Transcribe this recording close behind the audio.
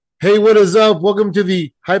Hey, what is up? Welcome to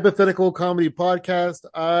the Hypothetical Comedy Podcast.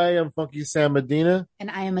 I am Funky Sam Medina,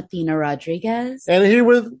 And I am Athena Rodriguez. and here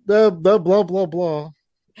with the blah blah blah.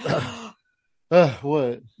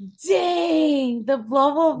 What? Dang, the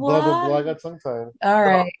blah blah Blah blah blah. blah. I got tongue tied. All Blah,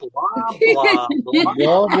 right. blah, blah, blah.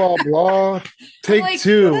 Blah blah blah. I'm Take like,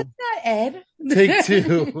 two. that's not Ed. Take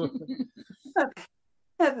two.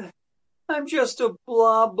 I'm just a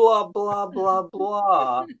blah, blah, blah, blah,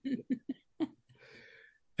 blah.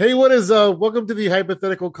 Hey, what is up? Welcome to the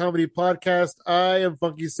Hypothetical Comedy Podcast. I am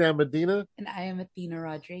Funky Sam Medina, And I am Athena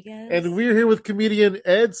Rodriguez. and we're here with comedian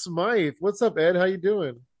Ed Smyth. What's up, Ed? How you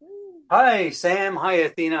doing? Hi, Sam. Hi,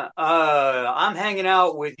 Athena. I'm hanging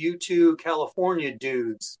out with you two California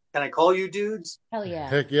dudes. Can I call you dudes? Hell yeah.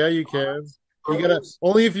 Heck yeah, you can. You gotta Bros?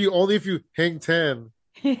 only if you hang 10.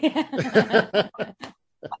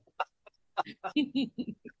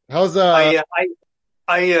 How's I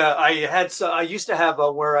used to have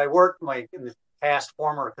where I worked in the past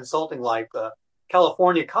former consulting life,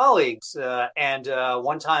 California colleagues, and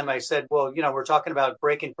one time I said, well, we're talking about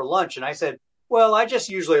breaking for lunch, and I said, well, I just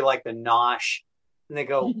usually like the nosh, and they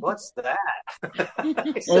go, what's that?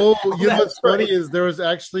 I said, Oh, you know that's what's funny right. is there was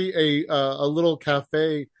actually a little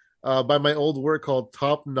cafe by my old work called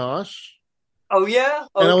Top Nosh, Oh yeah,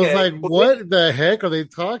 and I was okay. like, Well, "What the heck are they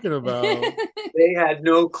talking about?" they had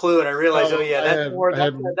no clue, and I realized, oh Oh, yeah, I that's had more I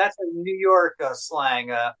had that's a New York slang,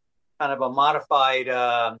 kind of a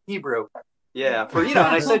modified Hebrew. Yeah, and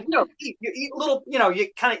I said, you eat little, you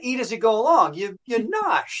kind of eat as you go along. You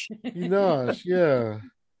nosh. Nosh, yeah,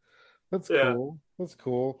 that's Yeah. cool. That's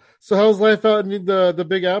cool. So, how's life out in the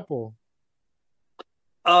Big Apple?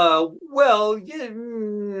 Well, yeah,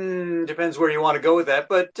 depends where you want to go with that,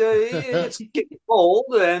 but it's getting cold,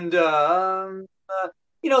 and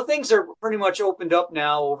things are pretty much opened up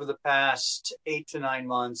now over the past 8 to 9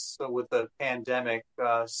 months with the pandemic.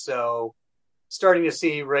 So starting to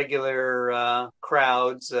see regular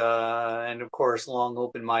crowds, and of course, long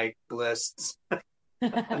open mic lists.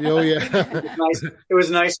 Oh yeah, It was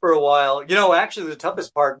nice for a while. Actually, the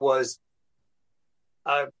toughest part was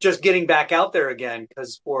just getting back out there again,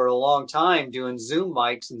 because for a long time doing Zoom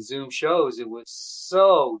mics and Zoom shows, it was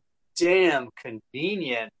so damn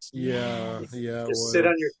convenient. yeah, Yes. yeah. It Just sit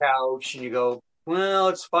on your was. couch and you go, well,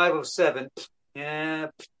 it's 5:07. Yeah,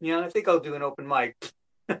 I think I'll do an open mic.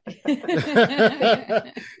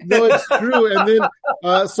 No, it's true. And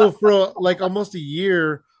then, so for like almost a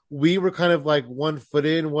year, we were kind of like one foot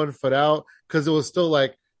in, one foot out, because it was still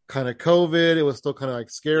like kind of COVID. It was still kind of like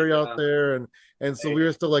scary out Yeah. there, and so we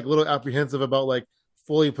were still like a little apprehensive about like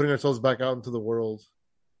fully putting ourselves back out into the world.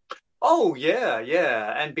 Oh yeah,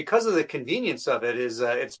 yeah. And because of the convenience of it,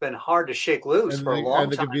 it's been hard to shake loose And for a long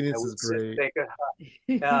the time. I convenience is would sit and great.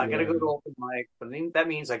 think, yeah, I got to go Yeah. to open mic, but that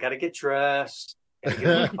means I got to get dressed, got to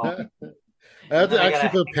get my phone, I and have then to I got to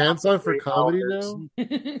actually put hang out pants for on for 3 comedy hours.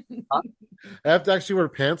 now. Huh? I have to actually wear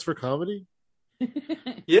pants for comedy.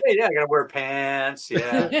 Yeah, yeah, I got to wear pants.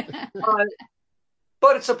 Yeah. Uh,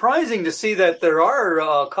 But it's surprising to see that there are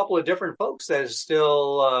a couple of different folks that are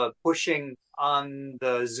still pushing on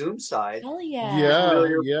the Zoom side. Hell You're yeah. Yeah,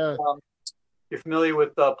 familiar, yeah. you're familiar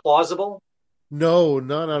with Plausible? No,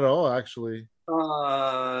 not at all, actually.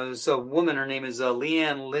 So a woman, her name is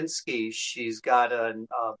Leanne Linsky. She's got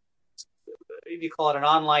you call it an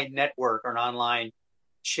online network or an online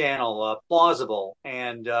channel, Plausible,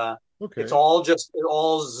 and Okay. it's all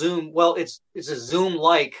Zoom. Well, it's a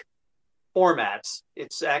Zoom-like formats.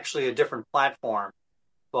 It's actually a different platform,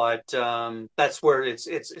 but that's where it's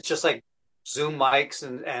just like Zoom mics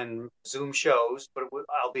and Zoom shows, but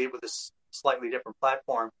albeit with a slightly different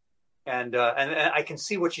platform. And I can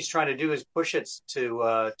see what she's trying to do is push it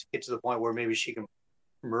to get to the point where maybe she can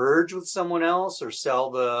merge with someone else or sell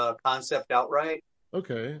the concept outright.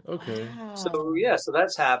 Okay, okay. So Wow. yeah, so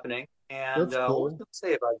that's happening. And That's what was cool. I going to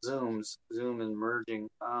say about Zoom and merging?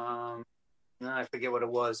 No, I forget what it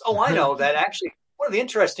was. Oh, I know that actually one of the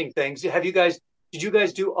interesting things. Did you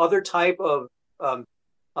guys do other type of um,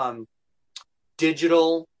 um,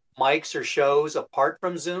 digital mics or shows apart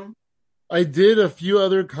from Zoom? I did a few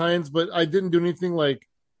other kinds, but I didn't do anything like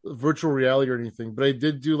virtual reality or anything, but I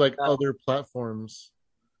did do like Uh, other platforms.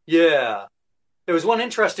 yeah, there was one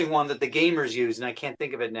interesting one that the gamers use, and I can't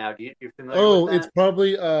think of it now. You familiar with Oh, it's that?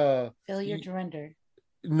 probably Failure to render.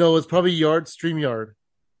 no, it's probably StreamYard.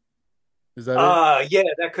 Is that it? Yeah,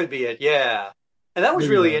 that could be it. Yeah. And that was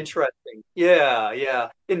Maybe really not. interesting. Yeah, yeah.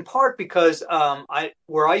 In part because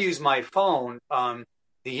where I use my phone,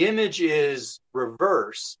 the image is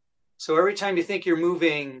reverse. So every time you think you're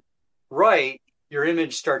moving right, your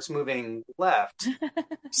image starts moving left.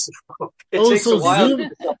 So it takes so a while.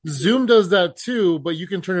 Zoom does that too, but you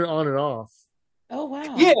can turn it on and off. Oh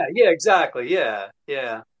wow. Yeah, exactly. Yeah.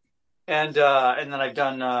 And then I've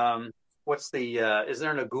done what's the is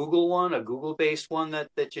there a Google one, a Google based one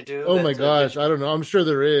that you do? Oh my That gosh, I don't know. I'm sure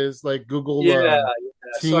there is like Google yeah.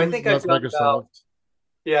 So I Teams. think I've That's done Microsoft.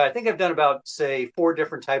 about say 4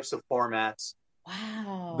 different types of formats.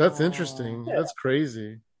 Wow. That's interesting. Yeah. That's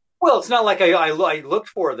crazy. Well, it's not like I looked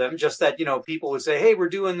for them, just that, people would say, hey, we're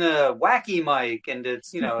doing the wacky mic, and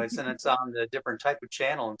it's on the different type of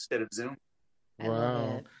channel instead of Zoom. I love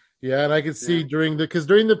Wow. it. Yeah, and I could see during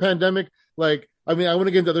the pandemic, like I mean, I want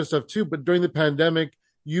to get into other stuff too, but during the pandemic,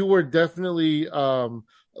 you were definitely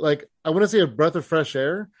like I want to say a breath of fresh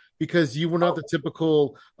air because you were not the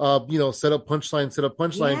typical set up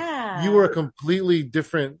punchline. Yeah. You were a completely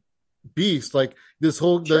different beast. Like this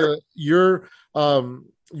whole Sure.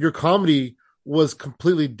 your comedy was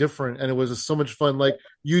completely different and it was just so much fun. Like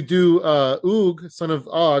you do Oog, son of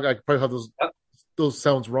Og, I could probably have those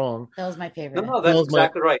sounds wrong. That was my favorite. No, that's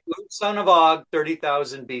exactly right. Son of Og,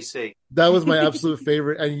 30,000 BC. That was my absolute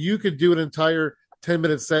favorite. And you could do an entire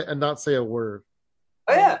 10-minute set and not say a word.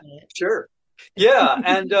 Oh, yeah, sure. Yeah,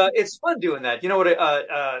 and it's fun doing that. You know what?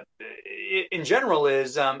 In general,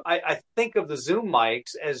 is I think of the Zoom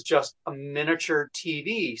mics as just a miniature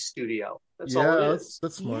TV studio. That's all it is.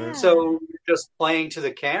 That's smart. Yeah. So you're just playing to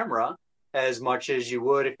the camera as much as you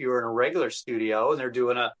would if you were in a regular studio, and they're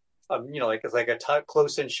doing it's like a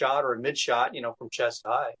close-in shot or a mid shot, from chest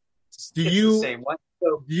high. It's the same way.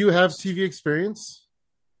 So, do you have TV experience?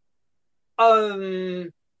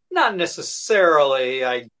 Not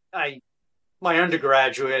necessarily. My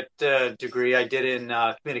undergraduate degree I did in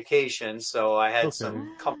communications, so I had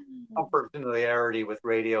some comfort familiarity with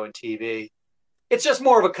radio and TV. It's just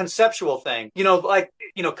more of a conceptual thing,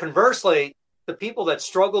 conversely, the people that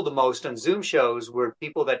struggled the most on Zoom shows were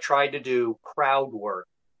people that tried to do crowd work.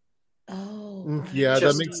 Oh, yeah,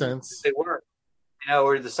 that makes sense. They weren't,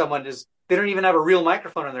 or they don't even have a real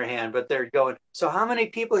microphone in their hand, but they're going, so how many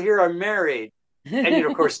people here are married? And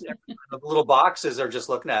of course, the little boxes are just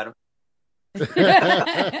looking at them.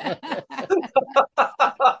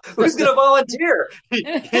 Who's going to volunteer?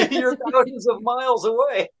 You're thousands of miles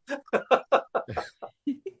away.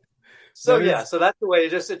 So that's the way.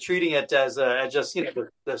 Just treating it as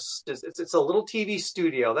it's a little TV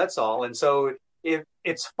studio. That's all. And so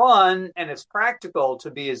it's fun and it's practical to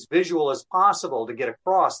be as visual as possible to get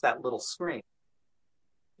across that little screen.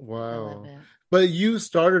 Wow. But you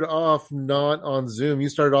started off not on Zoom. You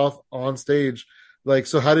started off on stage. Like,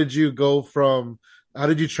 so how did you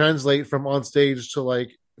translate from on stage to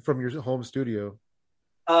from your home studio?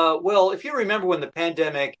 Well, if you remember when the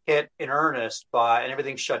pandemic hit in earnest and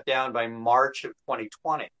everything shut down by March of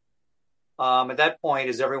 2020, at that point,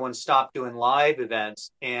 as everyone stopped doing live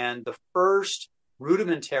events, and the first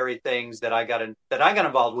rudimentary things that I got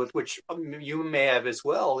involved with, which you may have as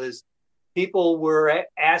well, is people were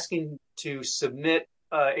asking to submit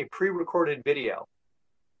a pre-recorded video,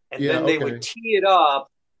 and then they would tee it up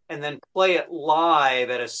and then play it live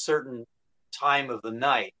at a certain time of the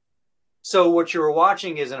night. So what you were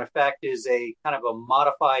watching is, in effect, is a kind of a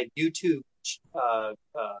modified YouTube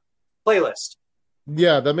playlist.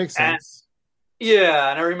 Yeah, that makes sense.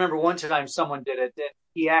 And I remember one time someone did it, and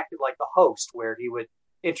he acted like the host, where he would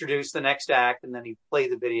introduce the next act, and then he'd play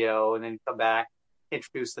the video, and then come back,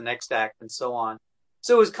 introduce the next act, and so on.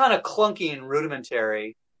 So it was kind of clunky and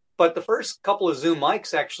rudimentary. But the first couple of Zoom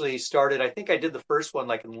mics actually started, I think I did the first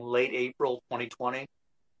one in late April 2020.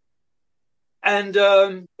 And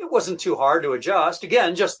it wasn't too hard to adjust.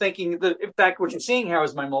 Again, just thinking that, in fact, what you're seeing here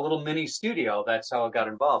is my little mini studio. That's how I got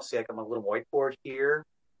involved. See, I got my little whiteboard here,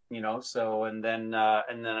 so, and then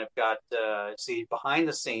I've got, behind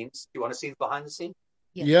the scenes. Do you want to see behind the scenes?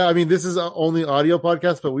 Yes. Yeah, I mean, this is only audio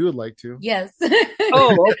podcast, but we would like to. Yes.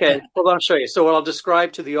 Oh, okay. Well, I'll show you. So what I'll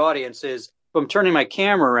describe to the audience is, if I'm turning my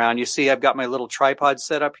camera around, you see I've got my little tripod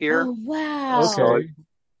set up here. Oh, wow. Okay.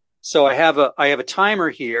 So I have a timer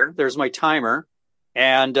here. There's my timer,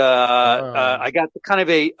 and I got kind of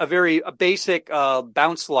a very basic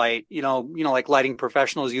bounce light. Like lighting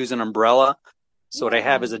professionals use an umbrella. So what I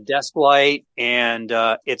have is a desk light, and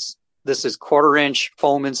this is 1/4-inch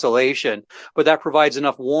foam insulation, but that provides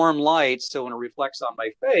enough warm light so when it reflects on my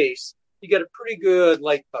face, you get a pretty good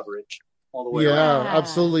light coverage all the way around. Yeah,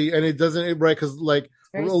 absolutely, and it doesn't because a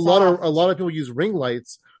lot of people use ring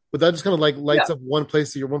lights. But that just kind of lights up one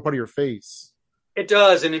place, one part of your face. It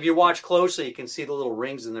does, and if you watch closely, you can see the little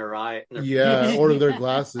rings in their eye. Yeah, or their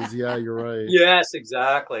glasses. Yeah, you're right. Yes,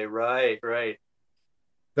 exactly. Right.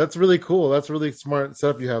 That's really cool. That's really smart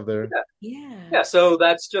setup you have there. Yeah. So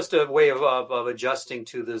that's just a way of adjusting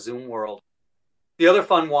to the Zoom world. The other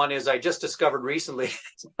fun one is I just discovered recently.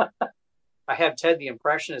 I had Ted the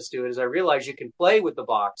Impressionist do it. Is I realized you can play with the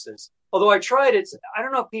boxes. Although I tried it, I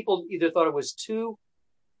don't know if people either thought it was too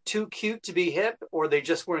cute to be hip, or they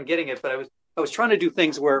just weren't getting it. But I was trying to do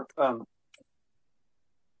things where,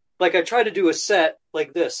 like I tried to do a set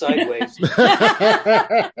like this sideways.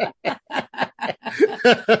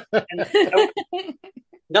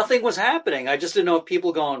 Nothing was happening. I just didn't know if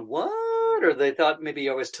people going, what? Or they thought maybe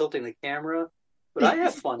I was tilting the camera. But I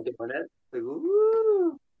have fun doing it. Like,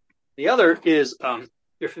 ooh. The other is,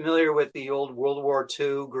 you're familiar with the old World War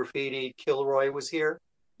II graffiti, Kilroy was here?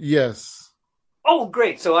 Yes. Oh,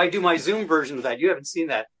 great. So I do my Zoom version of that. You haven't seen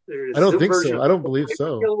that. I don't think so. I don't believe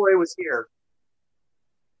so. Kilroy was here.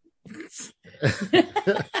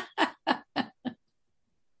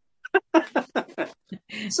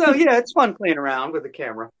 So yeah, it's fun playing around with the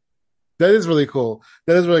camera. That is really cool.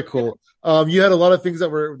 You had a lot of things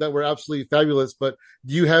that were absolutely fabulous, but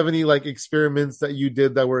do you have any like experiments that you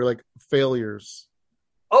did that were like failures?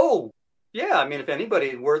 Oh, yeah. I mean, if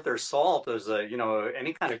anybody worth their salt is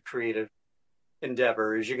any kind of creative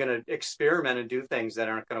endeavor, is you're going to experiment and do things that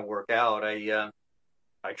aren't going to work out. I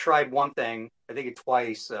tried one thing, I think it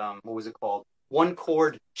twice. What was it called? One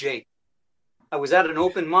chord Jake. I was at an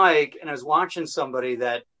open mic and I was watching somebody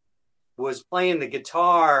that was playing the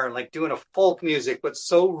guitar, like doing a folk music, but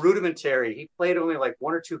so rudimentary. He played only like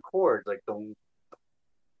one or two chords, like dong,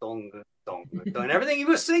 dong, dong, dong. And everything he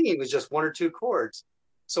was singing was just one or two chords.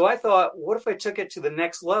 So I thought, what if I took it to the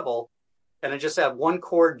next level and I just had one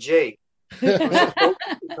chord Jake, who's a folk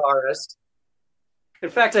guitarist. In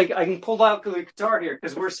fact, I can pull out the guitar here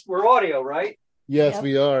because we're audio, right? Yes, Yep.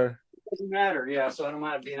 we are. Doesn't matter, yeah. So I don't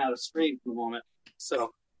mind being out of screen for a moment.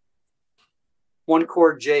 So one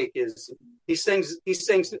chord Jake is he sings.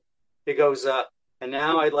 It goes, and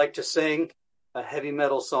now I'd like to sing a heavy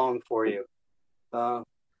metal song for you. One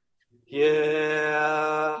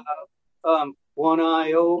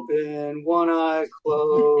eye open, one eye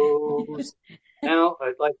closed. Now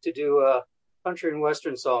I'd like to do a country and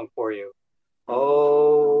western song for you.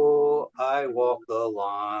 Oh, I walk the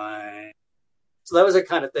line. So that was the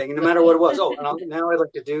kind of thing, no matter what it was. Oh, and now I'd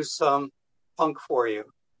like to do some punk for you.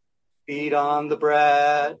 Beat on the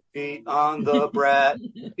brat, beat on the brat,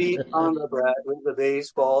 beat on the brat with the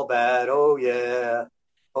baseball bat. Oh, yeah,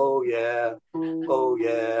 oh, yeah, oh,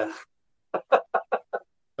 yeah.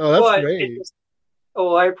 Oh, that's great.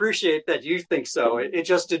 I appreciate that you think so. It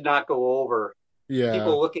just did not go over. Yeah.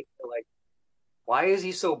 People looking like, why is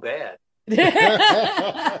he so bad?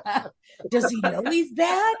 Does he know he's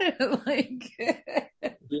bad?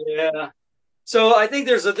 Yeah. So I think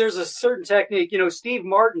there's a certain technique. Steve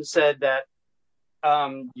Martin said that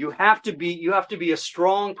you have to be a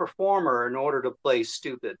strong performer in order to play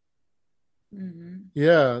stupid. Mm-hmm.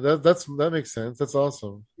 Yeah, that makes sense. That's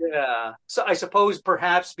awesome. Yeah. So I suppose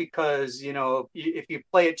perhaps because if you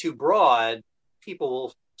play it too broad, people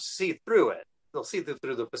will see through it. They'll see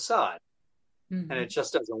through the facade, and it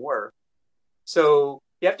just doesn't work. So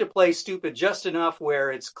you have to play stupid just enough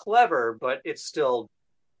where it's clever, but it's still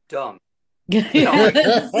dumb. You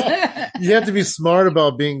have to be smart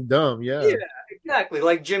about being dumb. Yeah, exactly.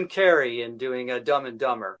 Like Jim Carrey and doing a Dumb and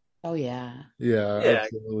Dumber. Oh yeah,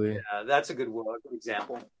 absolutely. Yeah, that's a good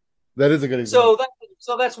example. That is a good example.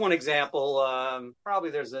 So that's one example.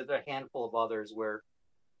 Probably there's a handful of others where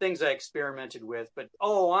things I experimented with. But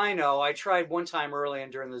I know. I tried one time early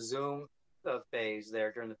and during the Zoom phase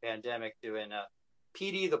there during the pandemic doing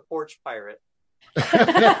Petey the Porch Pirate.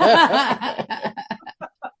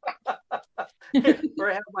 Where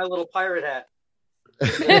I have my little pirate hat.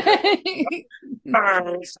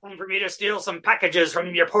 It's time for me to steal some packages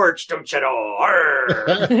from your porch, don't you know?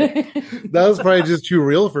 That was probably just too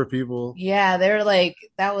real for people. Yeah, they're like,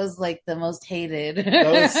 that was like the most hated.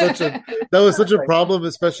 That was such a problem,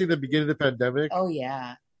 especially in the beginning of the pandemic. Oh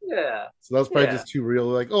yeah. Yeah. So that was probably just too real.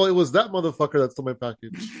 Like, it was that motherfucker that stole my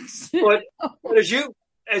package. But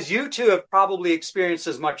as you two have probably experienced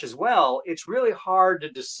as much as well, it's really hard to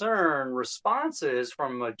discern responses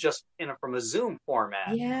from a Zoom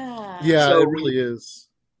format. Yeah. So it really is.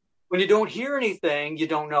 When you don't hear anything, you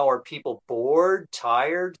don't know, are people bored,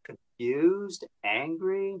 tired, confused,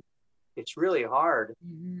 angry? It's really hard.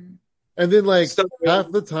 Mm-hmm. And then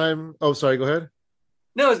half the time, sorry, go ahead.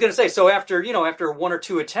 No, I was going to say, so after one or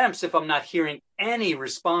two attempts, if I'm not hearing any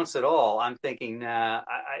response at all, I'm thinking,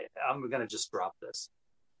 I'm going to just drop this.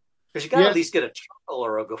 Because you got to at least get a chuckle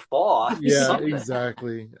or a guffaw. Yeah, something.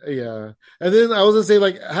 exactly. Yeah. And then I was gonna say,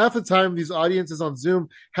 like, half the time these audiences on Zoom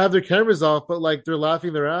have their cameras off, but like they're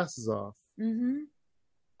laughing their asses off. Mm-hmm.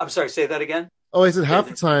 I'm sorry, say that again. Oh, I said half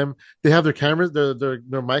the time they have their cameras, their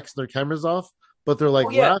mics and their cameras off, but they're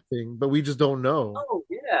like laughing, but we just don't know. Oh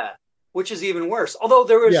yeah, which is even worse. Although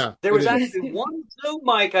there was actually one Zoom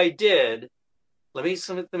mic I did. Let me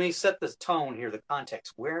set the tone here, the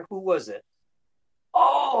context. Who was it?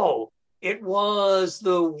 Oh, it was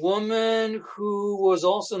the woman who was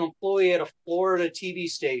also an employee at a Florida TV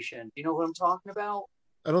station. Do you know what I'm talking about?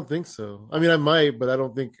 I don't think so. I mean, I might, but I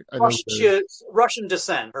don't think I know. Russian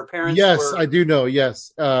descent. Her parents. Yes, I do know.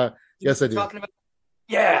 Yes, yes, I do. Talking about.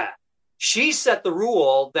 Yeah, she set the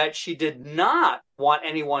rule that she did not want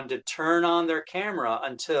anyone to turn on their camera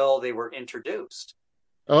until they were introduced.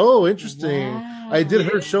 Oh, interesting. Wow. I did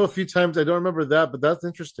her show a few times. I don't remember that, but that's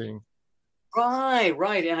interesting.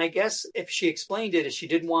 Right. And I guess if she explained it, she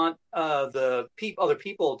didn't want other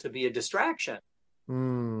people to be a distraction.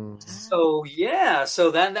 Mm. So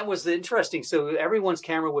that was interesting. So everyone's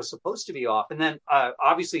camera was supposed to be off, and then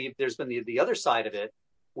obviously there's been the other side of it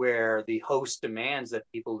where the host demands that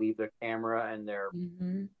people leave their camera and their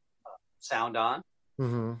sound on.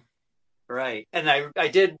 Mm-hmm. Right. And I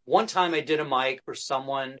did a mic for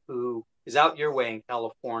someone who is out your way in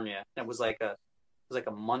California. And it was like a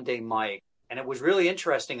Monday mic. And it was really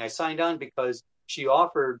interesting. I signed on because she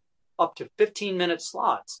offered up to 15-minute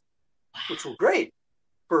slots, which were great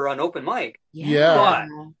for an open mic. Yeah,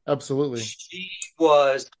 absolutely. She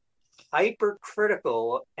was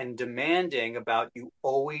hypercritical and demanding about you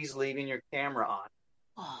always leaving your camera on.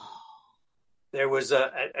 Oh. There was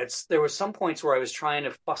some points where I was trying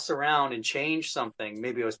to fuss around and change something.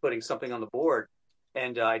 Maybe I was putting something on the board,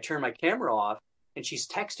 and I turned my camera off, and she's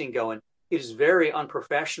texting going, "It is very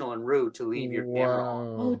unprofessional and rude to leave your camera on."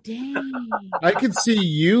 Oh, dang. I could see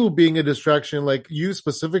you being a distraction, like you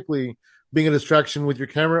specifically being a distraction with your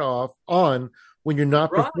camera on when you're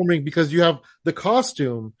not performing, because you have the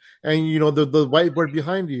costume and the whiteboard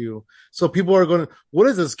behind you. So people are going, what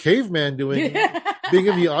is this caveman doing being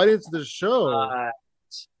in the audience of the show?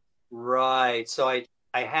 Right. So I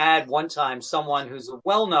had one time someone who's a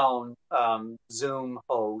well-known Zoom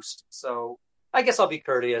host. So I guess I'll be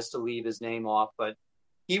courteous to leave his name off, but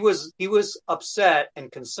he was upset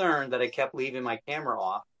and concerned that I kept leaving my camera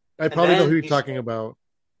off. I probably know who you're talking about.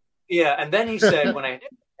 Yeah, and then he said when I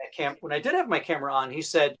did have my camera on, he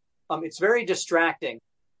said, "It's very distracting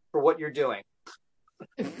for what you're doing."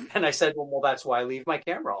 And I said, "Well, that's why I leave my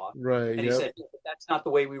camera off." Right. And he said, "That's not the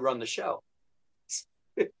way we run the show."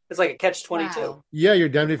 It's like a catch-22. Wow. Yeah, you're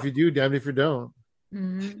damned if you do, damned if you don't.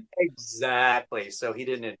 Mm-hmm. Exactly. So he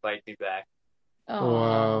didn't invite me back. Oh,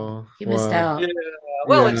 wow. You missed out. Yeah.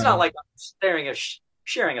 Well, it's not like I'm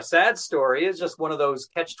sharing a sad story. It's just one of those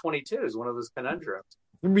catch-22s, one of those conundrums.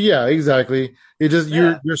 Yeah, exactly. It just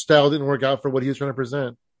your style didn't work out for what he was trying to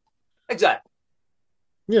present. Exactly.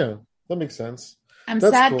 Yeah, that makes sense. That's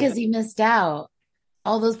sad because he missed out.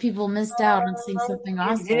 All those people missed out on seeing something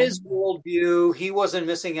awesome. In his worldview, he wasn't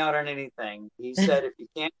missing out on anything. He said, "If you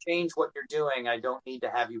can't change what you're doing, I don't need to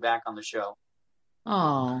have you back on the show."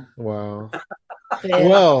 Oh, wow.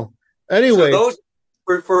 Well, anyway, so those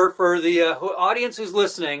for the audience who's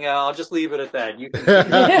listening, I'll just leave it at that. You can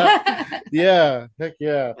yeah, heck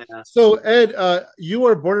yeah. So Ed, you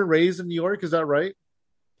were born and raised in New York, is that right?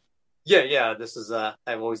 Yeah. This is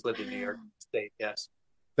I've always lived in New York State. Yes.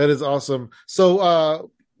 That is awesome. So,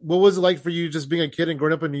 what was it like for you just being a kid and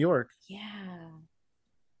growing up in New York? Yeah.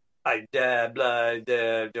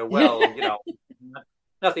 Well,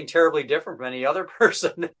 nothing terribly different from any other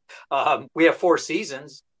person. We have 4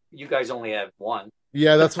 seasons. You guys only have 1.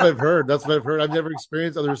 Yeah, that's what I've heard. I've never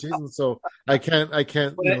experienced other seasons, so I can't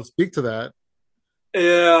speak to that.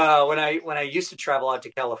 Yeah, when I used to travel out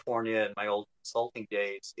to California in my old consulting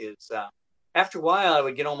days, after a while I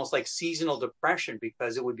would get almost like seasonal depression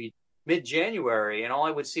because it would be mid-January and all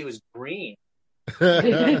I would see was green,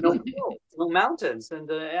 no mountains,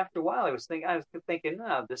 and after a while I was thinking,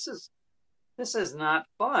 no, this is not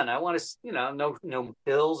fun. I want to, no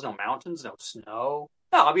hills, no mountains, no snow.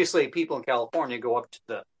 Now, obviously, people in California go up to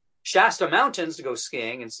the Shasta Mountains to go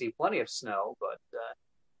skiing and see plenty of snow, but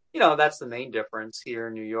that's the main difference here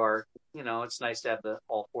in New York. It's nice to have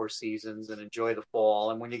all 4 seasons and enjoy the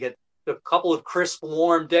fall. And when you get the couple of crisp,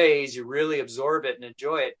 warm days, you really absorb it and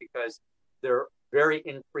enjoy it because they're very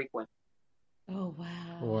infrequent. Oh,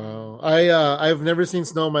 wow. Wow. I've never seen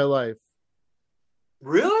snow in my life.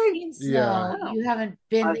 Really? Yeah. You haven't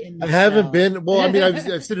been in the I haven't snow. been. Well, I mean,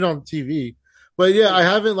 I've seen it on TV, but yeah, I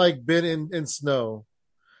haven't been in snow.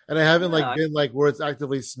 and I haven't like Yeah. been like where it's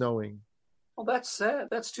actively snowing. Well, that's sad.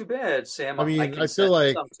 That's too bad, Sam. I I mean, can I feel send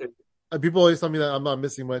like some to. people always tell me that I'm not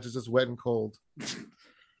missing much. It's just wet and cold.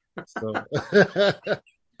 So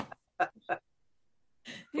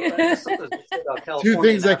Well, I guess something to say about two California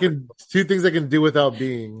things I now. can do without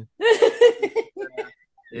being.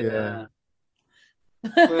 Yeah. Yeah.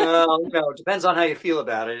 Well, it depends on how you feel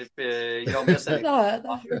about it. If you don't miss anything, No, that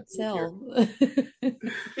hurts hell.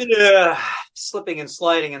 yeah, slipping and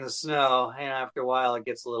sliding in the snow. And after a while, it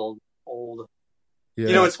gets a little old.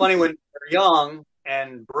 Yeah. It's funny when you're young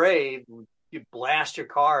and brave, you blast your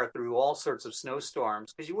car through all sorts of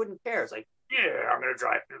snowstorms because you wouldn't care. It's like, yeah, I'm going to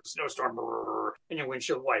drive through the snowstorm, and your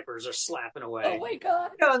windshield wipers are slapping away. Oh my God.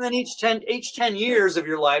 And then each 10 years of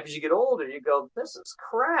your life, as you get older, you go, this is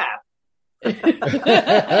crap. And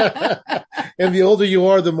the older you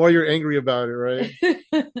are, the more you're angry about it, right?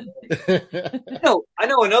 I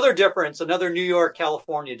know another difference, another New York,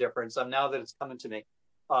 California difference. Now that it's coming to me.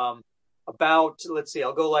 Let's see,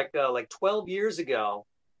 I'll go like 12 years ago,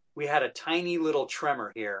 we had a tiny little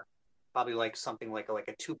tremor here, probably like something like a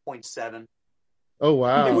 2.7. Oh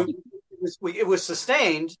wow! It was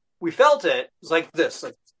sustained. We felt it. It was like this,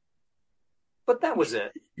 but that was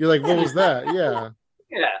it. You're like, what was that? Yeah.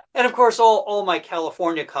 Yeah, and of course, all my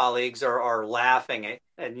California colleagues are laughing,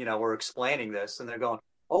 and we're explaining this, and they're going,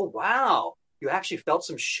 "Oh wow, you actually felt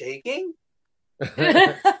some shaking."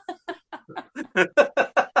 But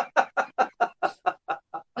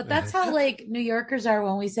that's how like New Yorkers are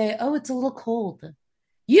when we say, "Oh, it's a little cold."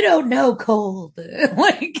 You don't know cold.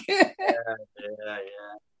 Like, yeah.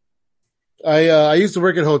 I used to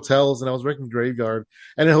work at hotels, and I was working graveyard.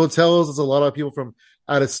 And in hotels, there's a lot of people from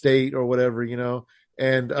out of state or whatever,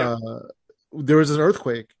 And there was an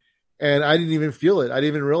earthquake, and I didn't even feel it. I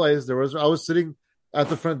didn't even realize there was. I was sitting at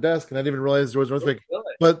the front desk, and I didn't even realize there was an earthquake.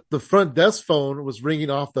 But the front desk phone was ringing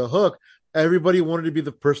off the hook. Everybody wanted to be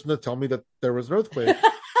the person to tell me that there was an earthquake.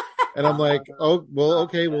 And I'm like, oh, well,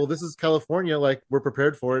 okay, well, this is California. Like, we're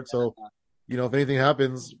prepared for it. So, if anything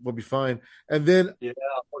happens, we'll be fine. And then,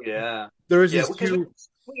 there is these two.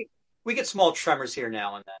 We get small tremors here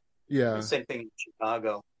now and then. Yeah. The same thing in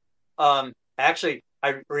Chicago. Actually,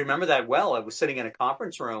 I remember that well. I was sitting in a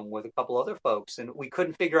conference room with a couple other folks, and we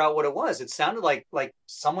couldn't figure out what it was. It sounded like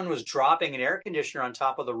someone was dropping an air conditioner on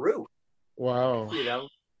top of the roof. Wow. We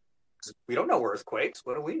don't know earthquakes.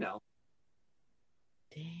 What do we know?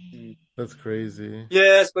 dang. That's crazy.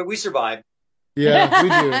 Yes, but we survived.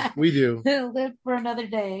 Yeah, we do. Live for another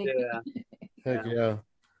day. Yeah. Heck yeah.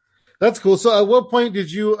 That's cool. So at what point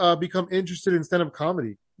did you become interested in stand-up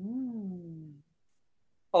comedy?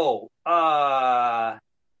 Oh, I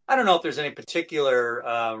don't know if there's any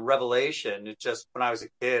particular revelation. It's just when I was a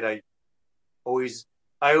kid, I always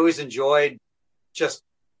enjoyed just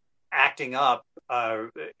acting up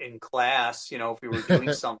in class. If we were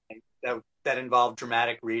doing something that involved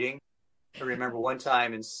dramatic reading. I remember one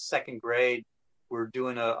time in second grade, we were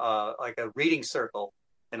doing a reading circle,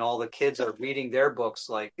 and all the kids are reading their books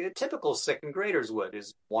like typical second graders would,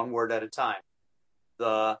 is one word at a time.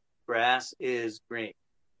 The grass is green.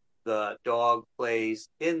 The dog plays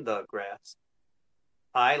in the grass.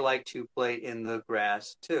 I like to play in the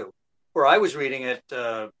grass too. Or I was reading it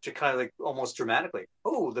to kind of like almost dramatically.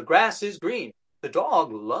 Oh, the grass is green. The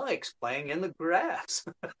dog likes playing in the grass.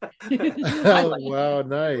 Oh, wow,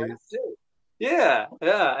 nice. Yeah.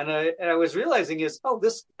 And I was realizing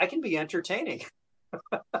I can be entertaining.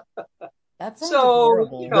 That sounds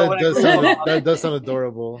adorable. That does sound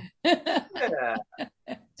adorable. Yeah.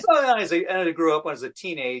 So as I grew up as a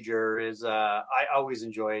teenager, I always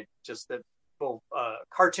enjoyed just both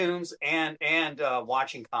cartoons and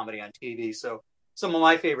watching comedy on TV. So some of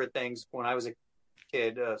my favorite things when I was a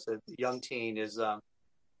kid, as a young teen, is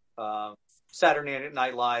Saturday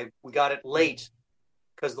Night Live. We got it late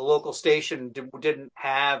because the local station didn't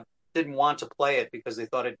want to play it because they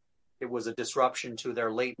thought it was a disruption to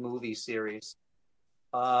their late movie series.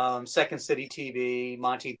 Second City TV,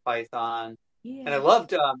 Monty Python. Yeah. And I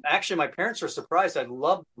loved, actually, my parents were surprised. I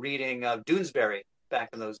loved reading Doonesbury back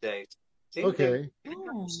in those days. They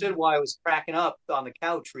understood why I was cracking up on the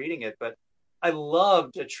couch reading it, but I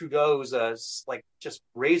loved Trudeau's just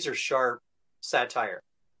razor sharp satire.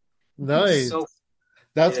 Nice.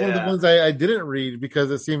 That's one of the ones I didn't read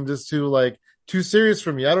because it seemed just too serious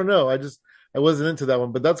for me. I don't know. I wasn't into that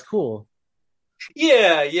one, but that's cool.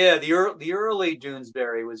 Yeah. The early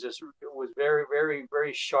Doonesbury was very, very,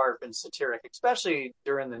 very sharp and satiric, especially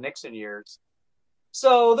during the Nixon years.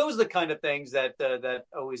 So those are the kind of things that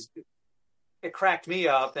always it cracked me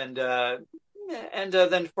up, and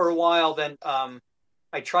then for a while,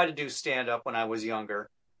 I tried to do stand up when I was younger,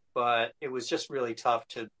 but it was just really tough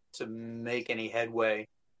to make any headway.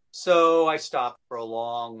 So I stopped for a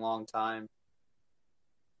long, long time,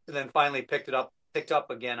 and then finally picked up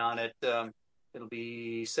again on it. It'll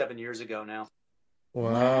be 7 years ago now.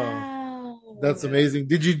 Wow. That's amazing.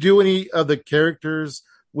 Did you do any of the characters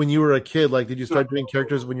when you were a kid? Like, did you start doing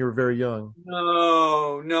characters when you were very young?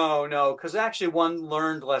 No. Because actually, one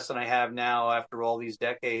learned lesson I have now after all these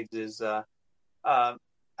decades is, I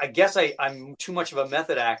guess I'm too much of a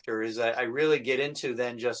method actor. Is I really get into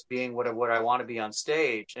then just being what I want to be on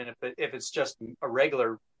stage, and if it's just a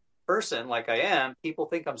regular person like I am, people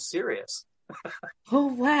think I'm serious. Oh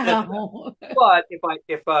wow! But if I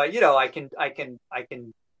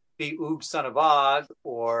can be Oog son of Og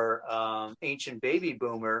or ancient baby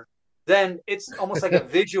boomer, then it's almost like a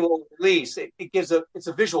visual release. It gives it's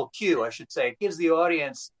a visual cue, I should say. It gives the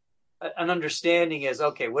audience an understanding is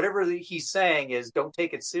okay. Whatever he's saying is, don't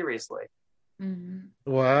take it seriously.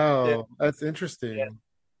 Mm-hmm. Wow, that's interesting. Yeah.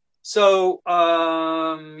 So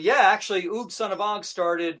actually, Oog son of Og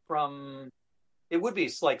started from. It would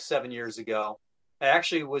be like 7 years ago. I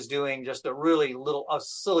actually was doing just a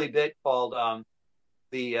silly bit called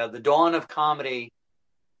the Dawn of Comedy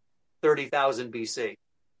 30,000 BC.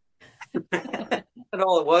 And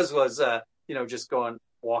all it was just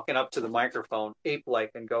walking up to the microphone,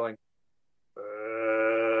 ape-like, and going,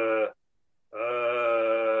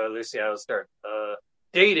 let's see how to start.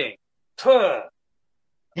 Dating,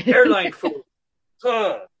 airline food,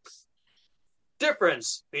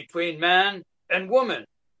 difference between man and woman,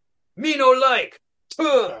 me no like.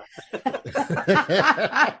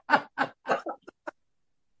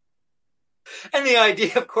 And the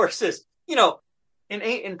idea, of course, is,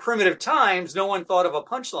 in primitive times, no one thought of a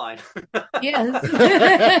punchline. Yes.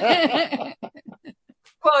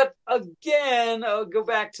 But again, I'll go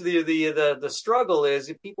back to the struggle is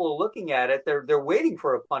if people are looking at it, they're waiting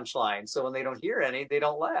for a punchline. So when they don't hear any, they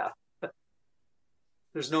don't laugh.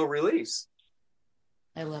 There's no release.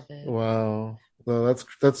 I love it. Wow. Well, that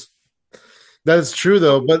is true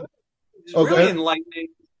though. But it's really enlightening.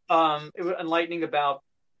 It was enlightening about,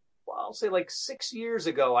 I'll say like 6 years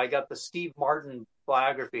ago. I got the Steve Martin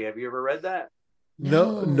biography. Have you ever read that?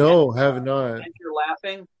 No, have not. And You're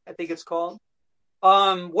Laughing, I think it's called.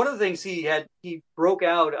 One of the things he broke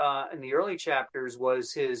out in the early chapters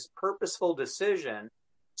was his purposeful decision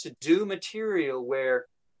to do material where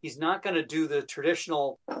he's not going to do the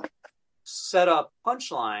traditional setup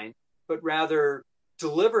punchline, but rather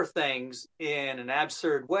deliver things in an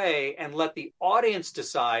absurd way and let the audience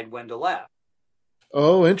decide when to laugh.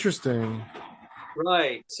 Oh, interesting.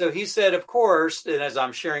 Right. So he said, of course, and as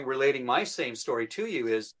I'm relating my same story to you,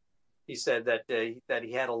 is he said that he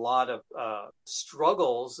had a lot of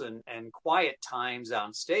struggles and quiet times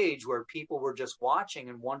on stage where people were just watching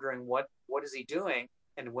and wondering what is he doing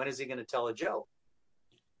and when is he going to tell a joke.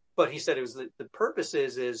 But he said it was the purpose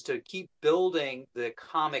is to keep building the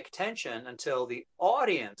comic tension until the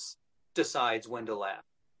audience decides when to laugh.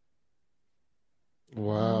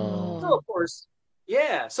 Wow. So of course he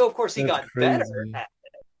That's got crazy. better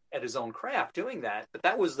at his own craft doing that. But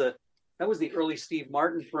that was the early Steve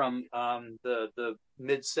Martin from the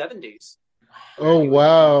mid 70s. Oh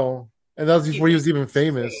wow. And that was before he was even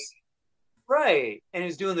famous. Right. And he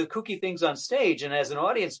was doing the kooky things on stage. And as an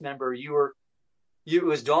audience member, it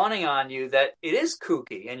was dawning on you that it is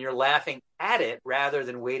kooky and you're laughing at it rather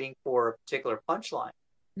than waiting for a particular punchline.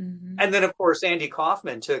 Mm-hmm. And then, of course, Andy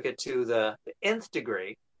Kaufman took it to the nth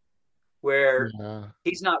degree where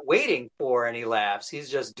he's not waiting for any laughs. He's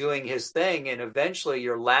just doing his thing. And eventually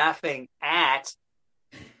you're laughing at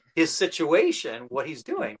his situation, what he's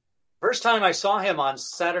doing. First time I saw him on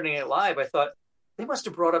Saturday Night Live, I thought they must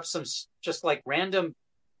have brought up some just like random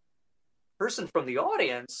person from the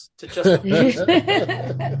audience to just and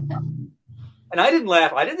I didn't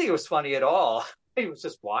laugh. I didn't think it was funny at all. I was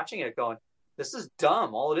just watching it going, this is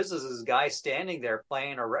dumb. All it is this guy standing there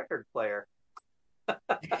playing a record player.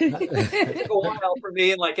 It took a while for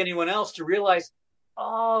me and like anyone else to realize,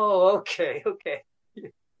 okay.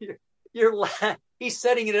 He's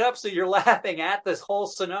setting it up so you're laughing at this whole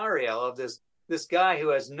scenario of this guy who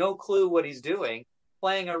has no clue what he's doing,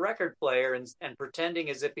 playing a record player and pretending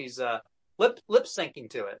as if he's lip syncing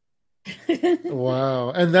to it.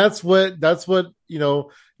 Wow. And that's what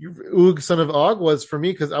Oog son of Og was for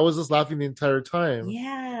me, because I was just laughing the entire time.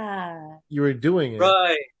 Yeah. You were doing it.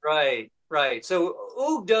 Right. So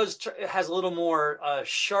Oog has a little more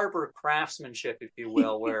sharper craftsmanship, if you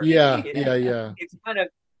will, where yeah. It's kind of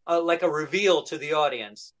like a reveal to the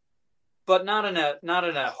audience, but not in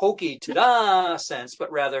a hokey ta-da sense,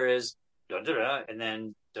 but rather is da-da-da, and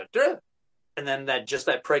then da-da. And then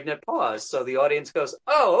that pregnant pause. So the audience goes,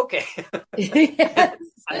 oh, okay. Yes.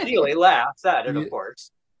 Ideally laughs at it, Yeah, of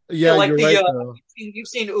course. yeah, Like you're right though. you've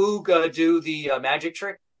seen Oog do the magic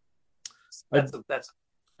trick. I That's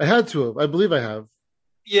I had to have. I believe I have.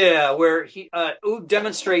 Yeah, where Oog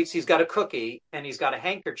demonstrates he's got a cookie and he's got a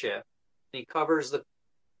handkerchief. And he covers the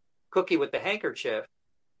cookie with the handkerchief,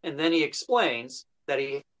 and then he explains that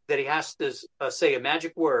he has to say a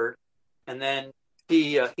magic word, and then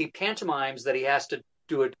he pantomimes that he has to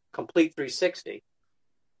do a complete 360.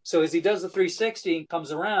 So as he does the 360 and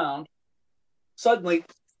comes around, suddenly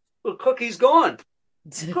the cookie's gone.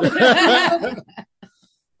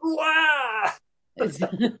 Wow!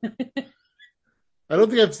 I don't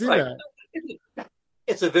think I've seen Right. that.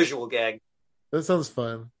 It's a visual gag. That sounds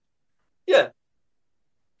fun. Yeah.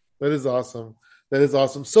 That is awesome. That is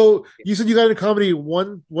awesome. So you said you got into comedy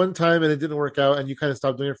one time and it didn't work out, and you kind of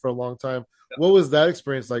stopped doing it for a long time. What was that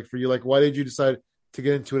experience like for you? Like, why did you decide to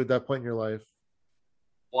get into it at that point in your life?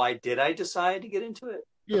 Why did I decide to get into it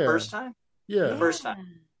the Yeah, first time? yeah. The first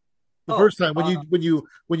time. The Oh, first time when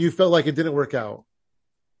you felt like it didn't work out.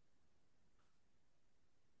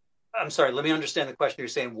 I'm sorry. Let me understand the question. You're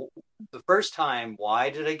saying the first time. Why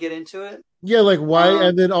did I get into it? Yeah, like why, Um,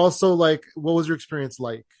 and then also like what was your experience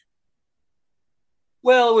like?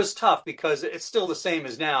 well, it was tough because it's still the same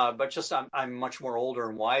as now, but just I'm much more older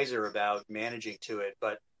and wiser about managing to it.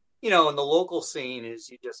 But in the local scene is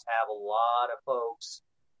you just have a lot of folks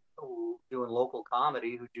who doing local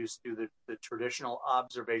comedy who just do the traditional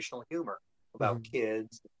observational humor about Mhm.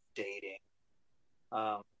 kids, dating,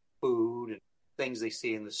 um, food, and things they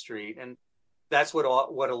see in the street, and that's what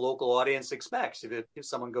a local audience expects. If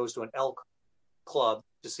someone goes to an elk club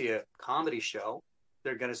to see a comedy show,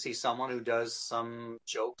 they're going to see someone who does some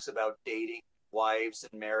jokes about dating, wives,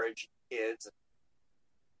 and marriage, kids,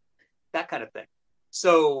 that kind of thing.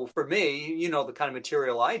 So for me, the kind of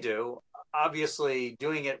material I do, obviously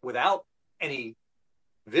doing it without any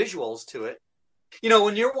visuals to it.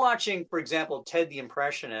 When you're watching, for example, Ted the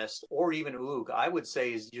Impressionist or even Oog, I would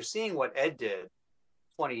say is you're seeing what Ed did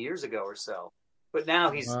 20 years ago or so. But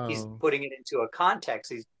now he's Wow. putting it into a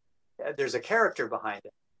context. There's a character behind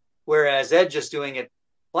it. Whereas Ed just doing it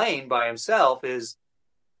plain by himself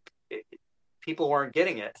people weren't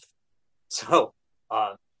getting it. So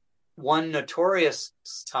one notorious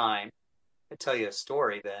time, I'll tell you a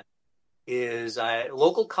story then, is a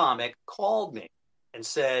local comic called me and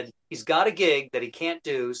said he's got a gig that he can't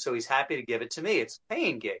do, so he's happy to give it to me. It's a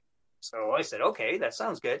paying gig. So I said, okay, that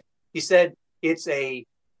sounds good. He said, I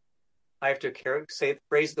have to say the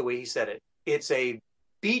phrase the way he said it. It's a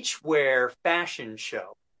beachwear fashion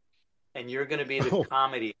show, and you're going to be the Oh,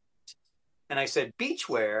 comedy. And I said,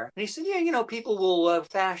 beachwear? And he said, yeah, people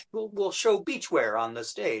will show beachwear on the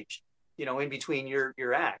stage, in between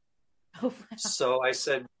your act. Oh, wow. So I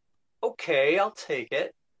said, okay, I'll take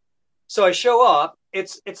it. So I show up.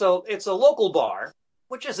 It's a local bar,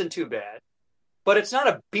 which isn't too bad, but it's not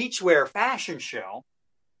a beachwear fashion show.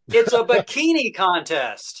 It's a bikini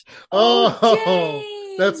contest.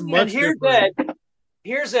 oh, that's Dang. And much different.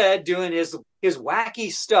 Here's Ed doing his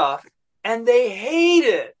wacky stuff, and they hate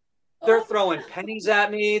it. They're throwing pennies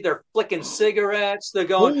at me. They're flicking cigarettes. They're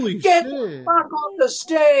going, Holy "Get the shit! fuck off the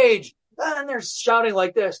stage!" And they're shouting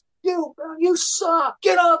like this, "You suck!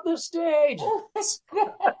 Get off the stage!" Oh my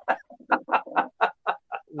God.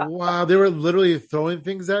 Wow, they were literally throwing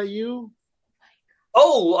things at you.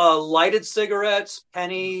 Oh, lighted cigarettes,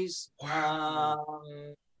 pennies, Wow.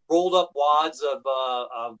 rolled up wads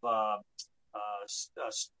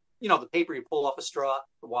the paper you pull off a straw,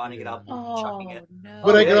 winding it Yeah. up, chucking Oh it.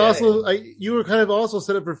 But Oh I no. could yeah. also, you were kind of also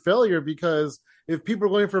set up for failure because if people are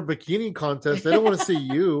going for a bikini contest, they don't want to see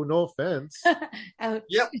you. No offense. Ouch.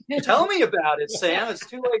 Yep. Tell me about it, Sam. It's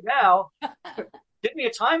too late now. Give me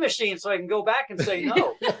a time machine so I can go back and say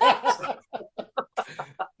no.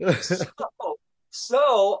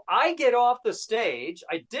 So I get off the stage.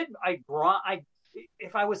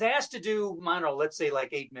 If I was asked to do, I don't know, let's say like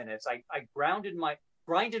 8 minutes, I grinded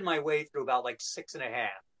my way through about like 6.5.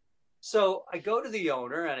 So I go to the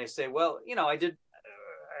owner and I say, well, I did,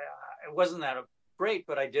 it wasn't that great,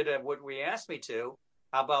 but I did what we asked me to.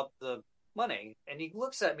 How about the money? And he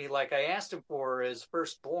looks at me like I asked him for his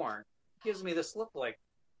firstborn. He gives me this look like,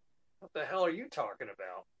 what the hell are you talking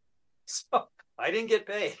about? So I didn't get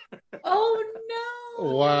paid. Oh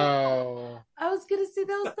no! Wow. I was gonna say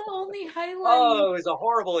that was the only highlight. Oh, it was a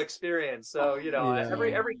horrible experience. So, Oh Yeah.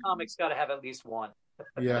 every comic's got to have at least one.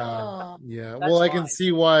 Yeah. no! Yeah. Well, That's I can fine.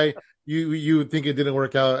 see why you think it didn't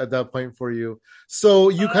work out at that point for you. So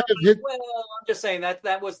you kind of hit. Well, I'm just saying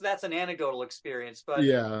that's an anecdotal experience, but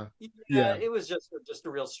Yeah. yeah, Yeah. it was just a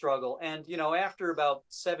real struggle. And after about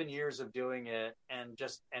 7 years of doing it and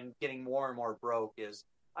getting more and more broke,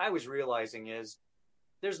 I was realizing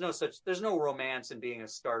there's no romance in being a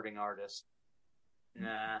starving artist.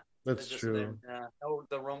 Nah, That's true.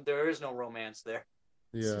 there is no romance there.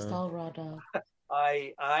 It's just Yeah. all raw dog.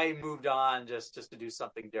 I moved on just to do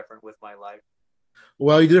something different with my life.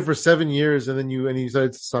 Well, you did it for 7 years, and then you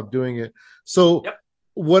decided to stop doing it. So, Yep.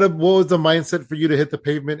 what was the mindset for you to hit the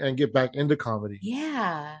pavement and get back into comedy?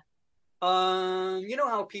 Yeah. You know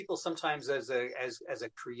how people sometimes, as a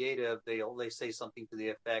creative, they say something to the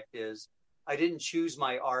effect is, "I didn't choose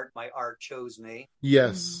my art chose me,"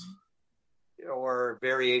 Yes. or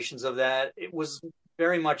variations of that. It was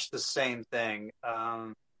very much the same thing.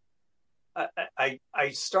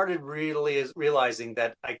 I started really realizing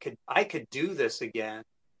that I could do this again,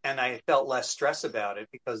 and I felt less stress about it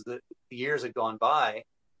because the years had gone by,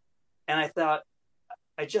 and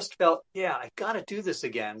I just felt, yeah, I got to do this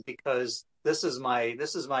again because this is my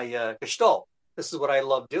gestalt. This is what I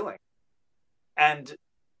love doing, and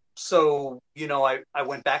so I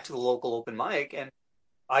went back to the local open mic and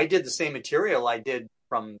I did the same material I did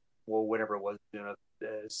from whatever it was,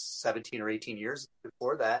 17 or 18 years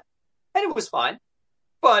before that, and it was fine.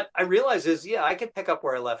 But I realized I could pick up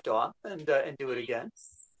where I left off and do it again.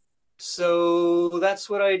 So that's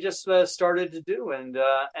what I just started to do, and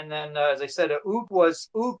then as I said,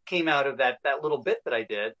 Oog came out of that little bit that I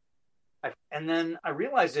did, and then I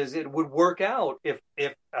realized it would work out if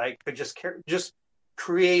I could just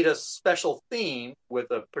create a special theme with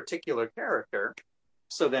a particular character.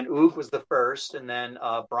 So then Oog was the first, and then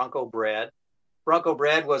Bronco Brad. Bronco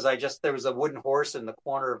Brad was there was a wooden horse in the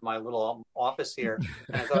corner of my little office here,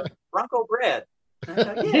 and I thought Bronco Brad. And I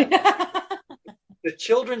thought, yeah, the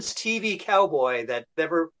children's TV cowboy that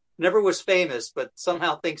never was famous, but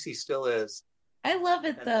somehow thinks he still is. I love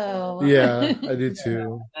it though. Yeah, I do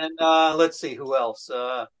too. And let's see who else.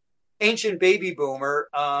 Ancient Baby Boomer.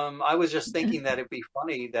 I was just thinking that it'd be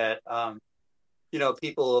funny that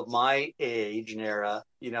people of my age and era,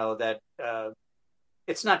 that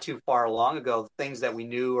it's not too far long ago, things that we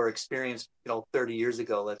knew or experienced, 30 years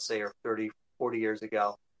ago, let's say, or 30, 40 years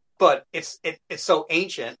ago. But it's so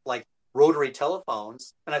ancient, like rotary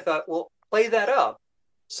telephones. And I thought, well, play that up.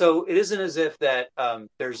 So it isn't as if that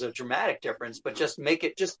there's a dramatic difference, but just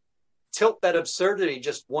tilt that absurdity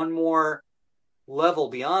just one more level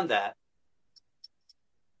beyond that.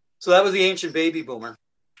 So that was the Ancient Baby Boomer.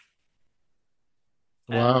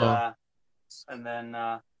 Wow. And then,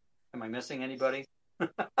 am I missing anybody?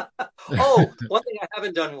 Oh, one thing I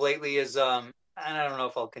haven't done lately is, and I don't know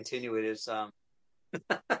if I'll continue it, is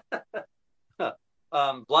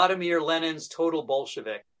Vladimir Lenin's Total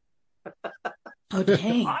Bolshevik. Oh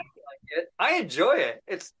dang! I like it. I enjoy it.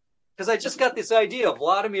 It's because I just got this idea of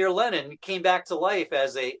Vladimir Lenin came back to life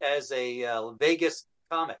as a Vegas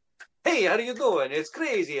comic. Hey, how do you doing? It's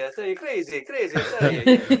crazy. I tell you, crazy. I tell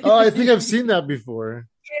you. Oh, I think I've seen that before.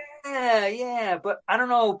 Yeah, but I don't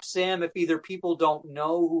know, Sam, if either people don't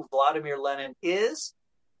know who Vladimir Lenin is,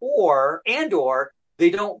 or they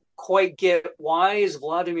don't quite get why is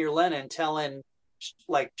Vladimir Lenin telling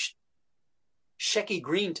like Shecky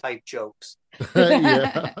Green type jokes.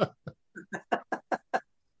 Yeah.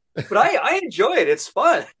 But I enjoy it. It's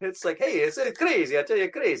fun. It's like, hey, it's crazy. I tell you,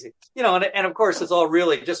 crazy. And of course, it's all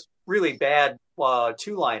really bad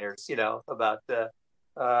two-liners. About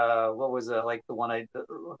what was like the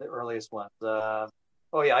earliest one. Oh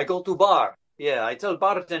yeah, I go to bar. Yeah, I tell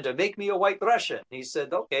bartender, make me a white Russian. He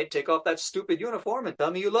said, okay, take off that stupid uniform and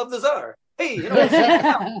tell me you love the Tsar. Hey, what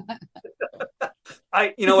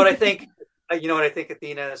I think. What I think,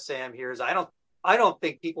 Athena, Sam, here is I don't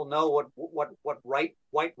think people know what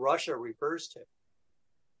white Russia refers to.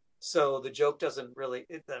 So the joke doesn't really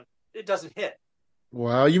it doesn't hit.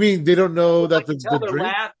 Wow, you mean they don't know that the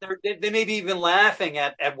drink? They may be even laughing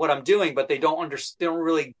at what I'm doing, but they don't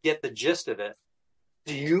really get the gist of it.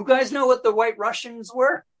 Do you guys know what the White Russians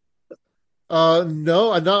were?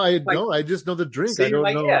 No, I don't. I just know the drink. I don't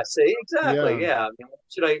know. Yeah, see, exactly. Yeah.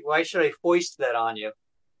 Why should I foist that on you?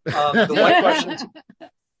 The White Russians.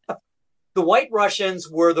 The White Russians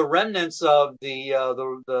were the remnants of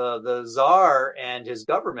the Tsar and his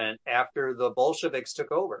government after the Bolsheviks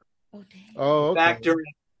took over. Oh dang! Oh, okay. Back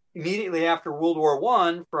immediately after World War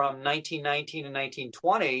One, from 1919 to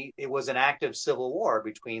 1920, it was an active civil war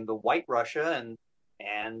between the White Russia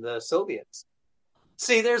and the Soviets.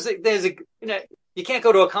 See, there's a you can't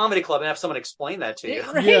go to a comedy club and have someone explain that to you.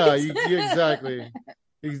 Right? Yeah, exactly.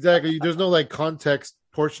 There's no like context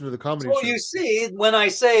portion of the comedy So show. you see, when I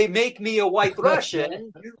say make me a White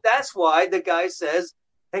Russian, that's why the guy says,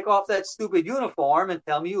 take off that stupid uniform and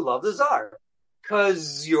tell me you love the Tsar.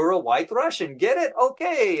 Because you're a White Russian. Get it?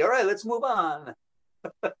 Okay. All right, let's move on.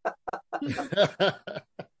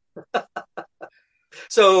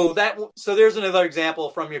 So there's another example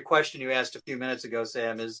from your question you asked a few minutes ago,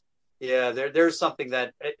 Sam, is there's something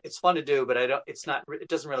that it's fun to do, but it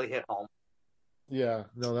doesn't really hit home. Yeah,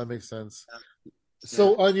 no, that makes sense.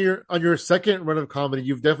 So on your second run of comedy,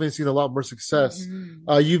 you've definitely seen a lot more success.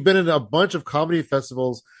 Mm-hmm. You've been in a bunch of comedy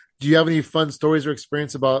festivals. Do you have any fun stories or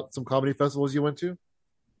experience about some comedy festivals you went to?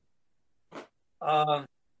 The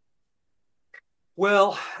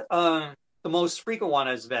most frequent one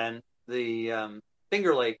has been the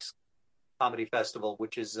Finger Lakes Comedy Festival,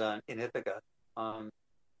 which is in Ithaca.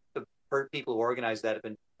 The people who organized that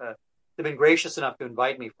they've been gracious enough to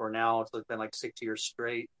invite me for now. It's been like 6 years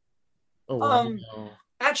straight. Oh wow!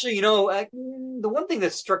 Actually, the one thing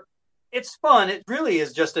that struck, it's fun. It really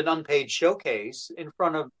is just an unpaid showcase in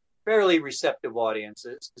front of fairly receptive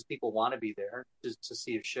audiences because people want to be there to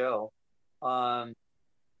see a show. The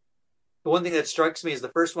one thing that strikes me is the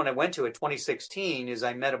first one I went to in 2016 is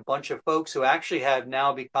I met a bunch of folks who actually have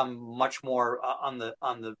now become much more on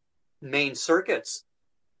the main circuits.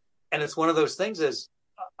 And it's one of those things is,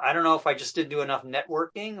 I don't know if I just didn't do enough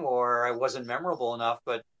networking or I wasn't memorable enough,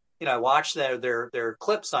 but I watch their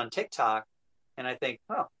clips on TikTok and I think,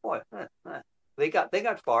 oh boy, they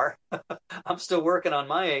got far. I'm still working on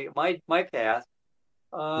my path.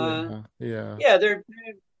 Yeah, they're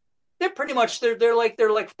pretty much they're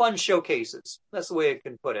like fun showcases. That's the way I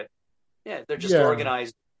can put it. Yeah, they're just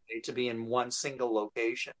organized to be in one single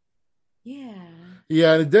location. Yeah,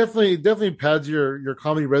 and it definitely pads your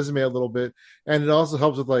comedy resume a little bit, and it also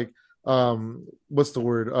helps with like what's the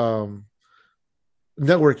word,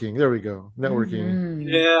 networking. There we go, networking. Mm-hmm.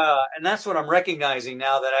 Yeah, and that's what I'm recognizing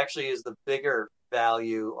now. That actually is the bigger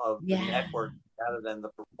value of the network rather than the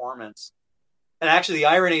performance. And actually, the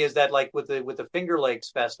irony is that, like with the Finger Lakes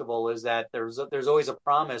Festival, is that there's always a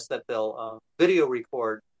promise that they'll video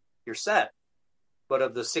record your set. But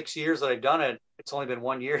of the 6 years that I've done it, it's only been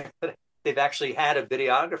 1 year that they've actually had a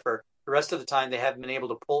videographer. The rest of the time, they haven't been able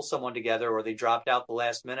to pull someone together, or they dropped out the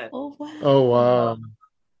last minute. Oh wow! Oh wow!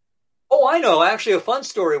 I know. Actually, a fun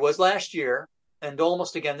story was last year, and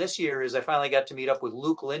almost again this year, is I finally got to meet up with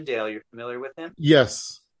Luke Lindale. You're familiar with him?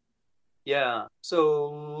 Yes. Yeah.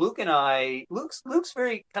 So Luke and Luke's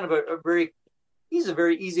very kind of he's a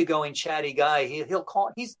very easygoing, chatty guy. He'll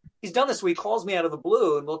call. He's done this where he calls me out of the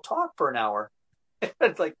blue and we'll talk for an hour.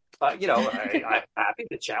 It's like, I'm happy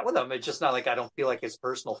to chat with him. It's just not like I don't feel like his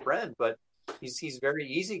personal friend, but he's very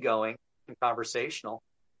easygoing and conversational.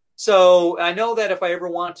 So I know that if I ever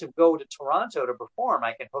want to go to Toronto to perform,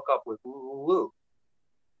 I can hook up with Luke.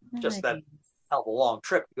 Nice. Just that hell of a long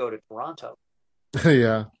trip to go to Toronto.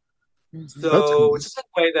 Yeah. So cool. It's just a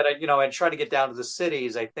way that I try to get down to the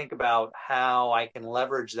cities. I think about how I can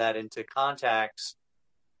leverage that into contacts.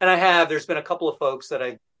 And there's been a couple of folks that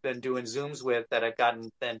I've been doing Zooms with that I've gotten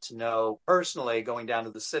then to know personally going down to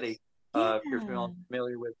the city. If you're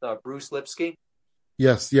familiar with Bruce Lipsky.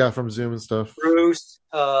 Yes. Yeah. From Zoom and stuff. Bruce,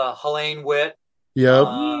 Helene Witt. Yep.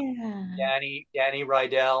 Danny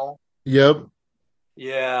Rydell. Yep.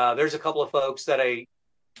 Yeah. There's a couple of folks that I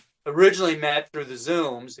originally met through the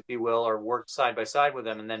Zooms, if you will, or worked side by side with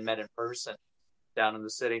them and then met in person down in the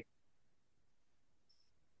city.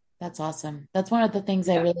 That's awesome. That's one of the things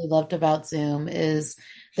I really loved about Zoom is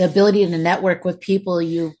the ability to network with people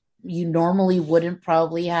you normally wouldn't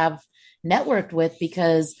probably have networked with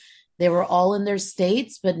because they were all in their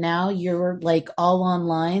states, but now you're like all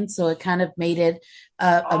online. So it kind of made it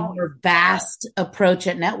a more vast approach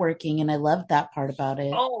at networking. And I loved that part about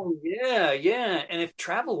it. Oh, yeah. Yeah. And if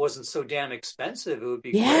travel wasn't so damn expensive, it would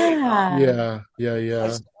be great. Yeah. I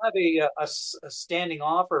still have a standing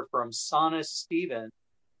offer from Sonus Steven.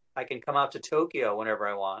 I can come out to Tokyo whenever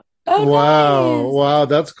I want. Oh, wow. Nice. Wow.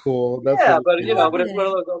 That's cool. That's but but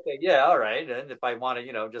it's okay. Yeah. All right. And if I want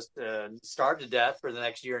to, just starve to death for the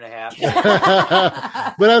next year and a half.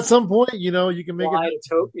 But at some point, you can make it to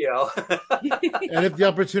Tokyo. And if the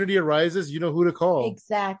opportunity arises, you know who to call.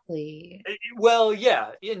 Exactly. Well,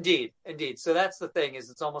 yeah, indeed. So that's the thing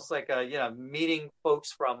is it's almost like, meeting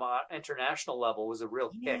folks from international level was a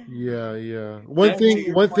real kick. Yeah. One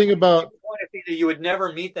thing about you would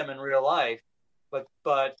never meet them in real life.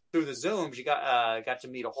 but through the Zooms, you got to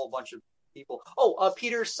meet a whole bunch of people. Oh,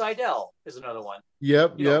 Peter Seidel is another one.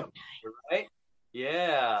 Yep, You know yep. him, right?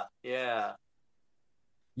 Yeah, yeah.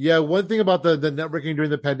 Yeah, one thing about the networking during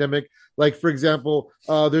the pandemic, like for example,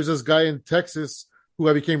 there's this guy in Texas who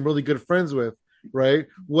I became really good friends with, right?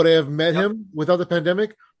 Would I have met Yep. him without the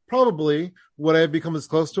pandemic? Probably. Would I have become as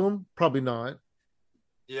close to him? Probably not.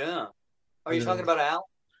 Yeah. Are you You talking know. about Al?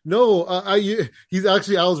 No, he's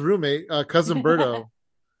actually Al's roommate, cousin Berto.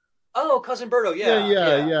 Oh, cousin Berto. Yeah, Yeah,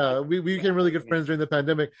 yeah, yeah. yeah. We Yeah, I became know really what you good mean. friends during the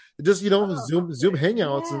pandemic. Just Oh, Zoom okay.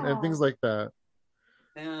 hangouts and Yeah. things like that.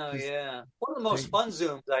 Yeah, Just yeah. One of the most hang. fun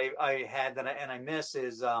Zooms I had and I miss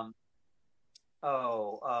is the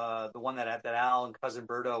one that Al and cousin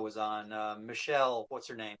Berto was on. Michelle, what's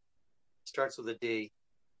her name? Starts with a D.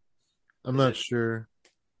 I'm Is not it sure.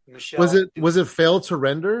 Michelle? Was it fail to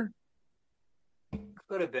render?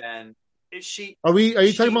 Could have been. Is she Are you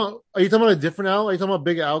talking she about are you talking about a different Al? Are you talking about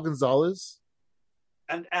Big Al Gonzalez?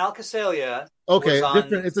 and Al Casalia was Okay, on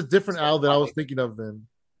different. It's a different stand Al that I was by. thinking of then.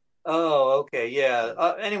 Oh, okay,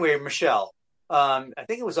 yeah. Anyway, Michelle. I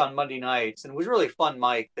think it was on Monday nights, and it was a really fun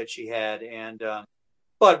mic that she had. And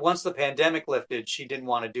but once the pandemic lifted, she didn't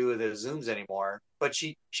want to do the Zooms anymore. But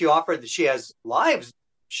she offered that she has live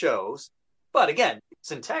shows. But again,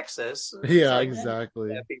 it's in Texas. It's Yeah, like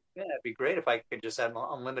exactly. it'd be great if I could just have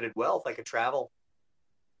unlimited wealth. I could travel.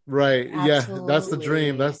 Right. Yeah, that's the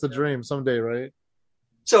dream. Absolutely. That's the dream someday, right?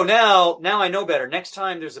 So now I know better. Next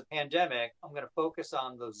time there's a pandemic, I'm going to focus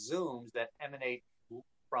on the Zooms that emanate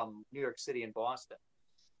from New York City and Boston.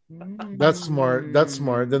 That's smart. That's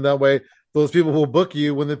smart. Mm. Then that way those people will book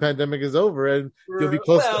you when the pandemic is over and you'll be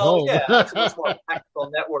close to Well, home. yeah, it's much more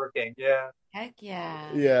practical networking. Yeah. Heck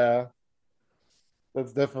yeah. Yeah,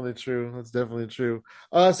 that's definitely true. That's definitely true.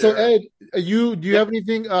 So Sure. Ed, do you Yep. have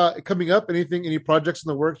anything coming up? Any projects in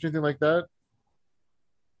the works, anything like that?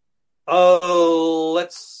 Oh,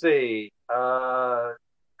 let's see. Well,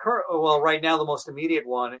 right now the most immediate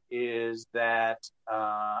one is that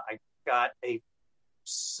I got a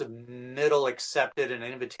submittal accepted an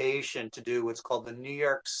invitation to do what's called the New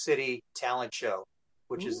York City Talent Show,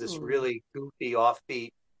 which is this Ooh. really goofy offbeat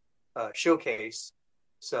showcase.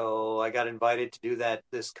 So I got invited to do that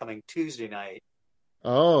this coming Tuesday night,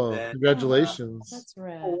 and Oh, then uh, congratulations. That's oh,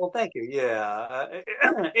 rad. well, thank you. Yeah,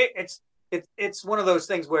 it's one of those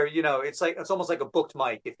things where it's almost like a booked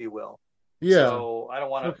mic, if you will. Yeah. So I don't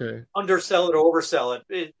want to Okay. undersell it or oversell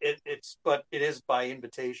it. But it is by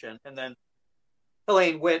invitation. And then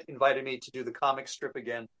Elaine Witt invited me to do the comic strip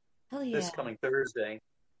again Hell this yeah. coming Thursday,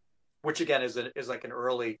 which again is like an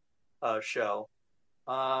early show.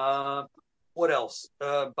 Uh, what else?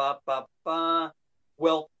 Ba, ba, ba.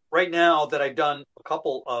 Well, right now that I've done a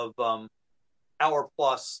couple of hour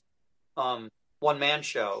plus one man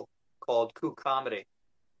show called Coup Comedy.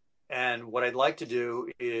 And what I'd like to do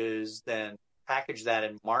is then package that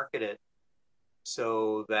and market it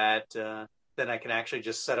so that then I can actually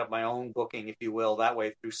just set up my own booking, if you will, that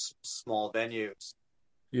way through small venues.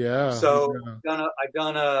 Yeah. So Yeah. I've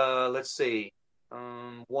done a let's see,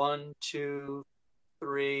 one, two,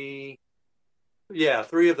 three, yeah,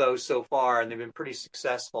 three of those so far, and they've been pretty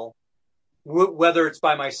successful. Whether it's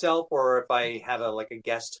by myself or if I have a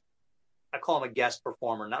guest, I call him a guest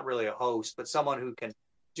performer, not really a host, but someone who can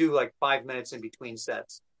do like 5 minutes in between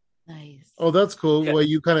sets. Nice. Oh, that's cool. Yeah, Well,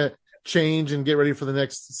 you kind of change and get ready for the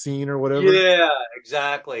next scene or whatever. yeah,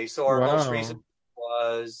 exactly. So our most recent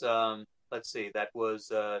Wow. was let's see, that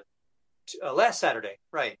was last Saturday,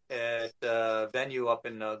 right, at a venue up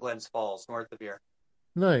in Glens Falls, north of here.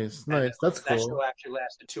 Nice, And nice. That's that show cool. actually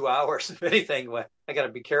lasted 2 hours. If anything, I got to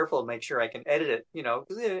be careful and make sure I can edit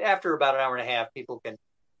it. After about an hour and a half, people can,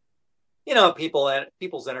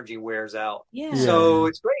 people's energy wears out. Yeah. Yeah. So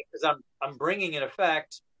it's great because I'm bringing in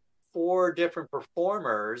effect four different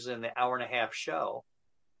performers in the hour and a half show,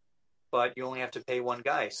 but you only have to pay one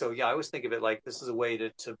guy. So yeah, I always think of it like this is a way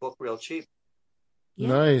to book real cheap. Yeah.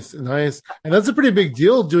 Nice, nice. And that's a pretty big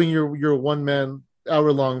deal doing your one man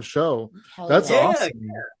hour long show. Hell That's yeah. Yeah, awesome.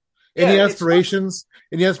 yeah, it's fun.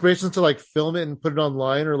 Any aspirations to like film it and put it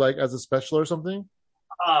online or like as a special or something?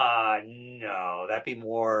 No, that'd be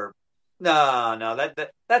more. No, no,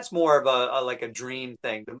 that's more of a like a dream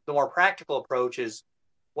thing. The more practical approach is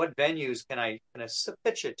what venues can I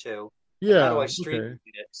pitch it to, and how do Yeah, I streamline okay.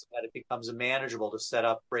 it so that it becomes manageable to set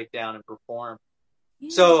up, break down, and perform. Yeah.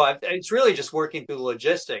 So it's really just working through the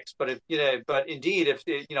logistics. But indeed, if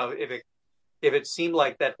it seemed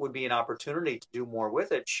like that would be an opportunity to do more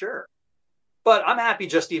with it, sure. But I'm happy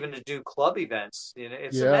just even to do club events.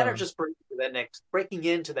 It's a matter of Yeah. just breaking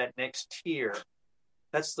into that next tier.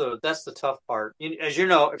 That's the tough part. As you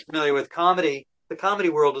know, familiar with comedy, the comedy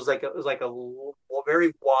world is like a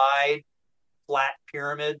very wide, flat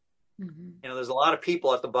pyramid. Mm-hmm. There's a lot of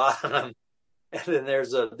people at the bottom, and then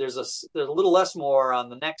there's a little less more on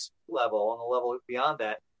the next level, on the level beyond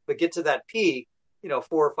that. But get to that peak, 4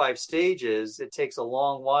 or 5 stages. It takes a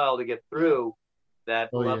long while to get through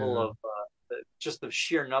that level of just the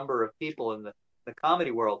sheer number of people in the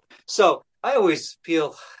comedy world. So I always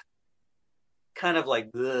feel kind of like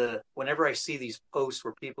whenever I see these posts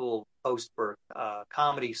where people post for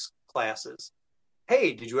comedy classes.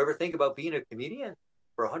 Hey, did you ever think about being a comedian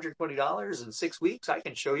for $120 in 6 weeks? I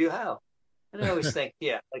can show you how. And I always think,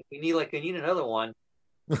 like we need another one.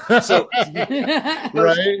 So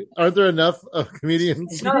right? Aren't there enough of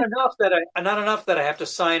comedians? It's not enough that I have to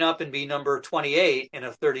sign up and be number 28 in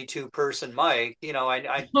a 32 person mic.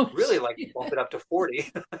 I really like to bump it up to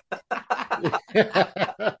 40.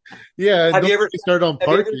 Yeah, have you ever started on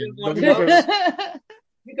parking?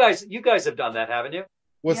 You guys have done that, haven't you?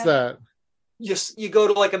 What's that? You go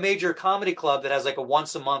to like a major comedy club that has like a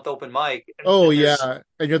once a month open mic. And you're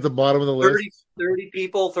at the bottom of the list. 30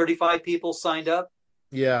 people, 35 people signed up.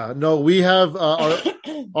 Yeah, no, we have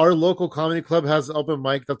our local comedy club has an open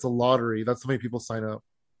mic. That's a lottery. That's how many people sign up.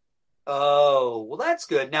 Oh, well, that's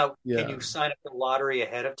good. Now, can you sign up for the lottery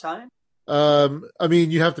ahead of time? I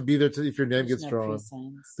mean, you have to be there if your name gets drawn.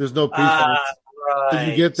 There's no pre-signs. Right. If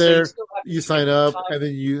you get there, you sign up, and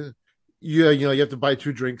then you have to buy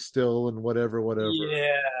 2 drinks still and whatever.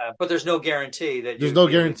 Yeah, but there's no guarantee that there's no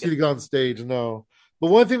guarantee to get on stage. No,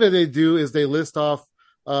 but one thing that they do is they list off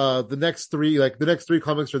the next 3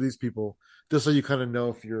 comics are these people, just so you kind of know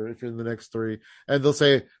if you're in the next 3, and they'll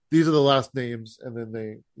say these are the last names, and then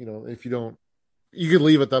they if you don't, you can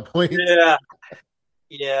leave at that point.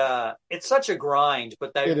 Yeah, it's such a grind,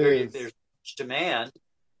 but there's demand.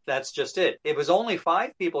 That's just it. It was only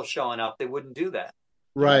 5 people showing up, they wouldn't do that.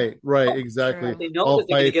 Right, exactly. They know all that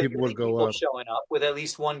they're 5 going to get people would go up, showing up with at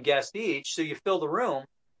least 1 guest each, so you fill the room.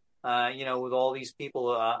 With all these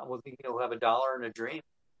people who have $1 and a dream.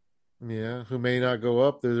 Yeah, who may not go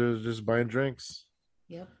up. They're just buying drinks.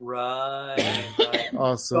 Yep. Right.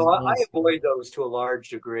 Awesome. So I avoid those to a large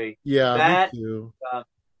degree. Yeah, me too.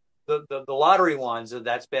 The lottery ones,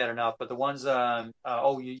 that's bad enough. But the ones,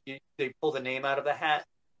 they pull the name out of the hat,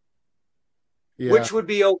 which would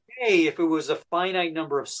be okay if it was a finite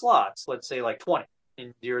number of slots. Let's say like 20,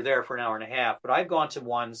 and you're there for an hour and a half. But I've gone to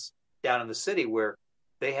ones down in the city where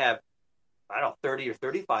they have, 30 or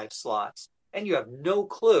 35 slots. And you have no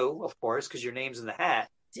clue, of course, because your name's in the hat.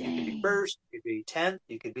 Dang. You could be first, you could be 10th,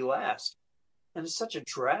 you could be last. And it's such a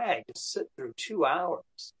drag to sit through 2 hours,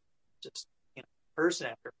 just person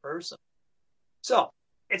after person. So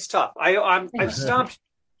it's tough. I've stopped.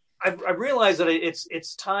 I've realized that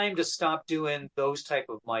it's time to stop doing those type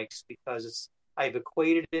of mics because I've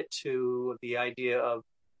equated it to the idea of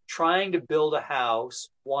trying to build a house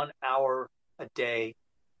 1 hour a day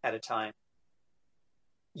at a time.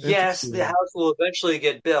 Yes, the house will eventually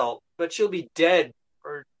get built, but she'll be dead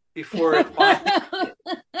before it finally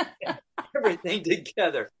everything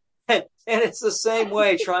together. And it's the same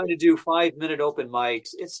way trying to do 5-minute open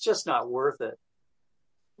mics. It's just not worth it.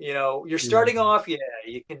 You're starting off, you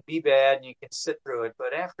can be bad and you can sit through it,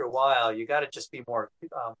 but after a while, you got to just be more.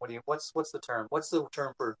 What's the term? What's the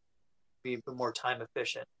term for be more time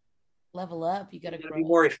efficient? Level up. You got to be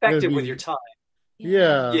more effective with your time.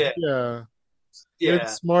 Yeah.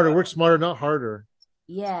 It's smarter. Work smarter, not harder.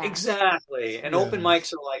 Yeah. Exactly. And open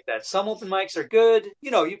mics are like that. Some open mics are good.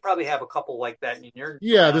 You probably have a couple like that in your.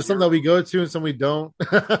 Yeah, there's some that we go to and some we don't.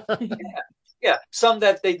 Yeah. Some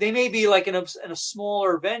that they may be like in a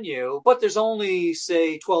smaller venue, but there's only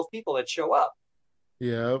say 12 people that show up.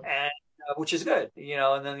 Yeah. And which is good.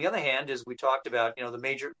 And then the other hand is we talked about the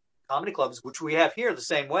major comedy clubs, which we have here the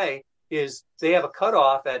same way, is they have a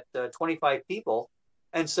cutoff at 25 people.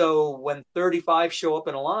 And so when 35 show up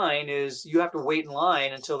in a line you have to wait in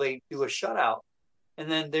line until they do a shutout.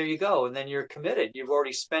 And then there you go. And then you're committed. You've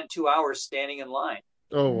already spent 2 hours standing in line.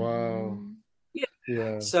 Oh, wow.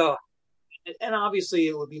 Yeah. So, and obviously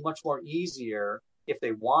it would be much more easier if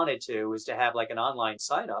they wanted to, is to have like an online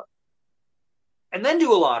sign up and then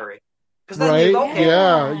do a lottery. Right.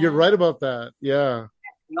 Yeah, you're right about that. Yeah.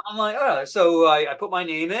 Online. So I put my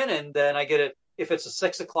name in and then I get it. If it's a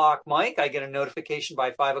 6 o'clock mic, I get a notification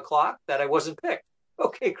by 5 o'clock that I wasn't picked.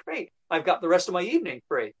 Okay, great. I've got the rest of my evening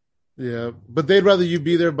free. Yeah, but they'd rather you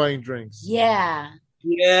be there buying drinks. Yeah.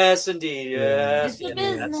 Yes, indeed. Yes. It's a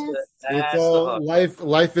business. It's all life.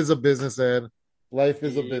 Life is a business, Ed. Life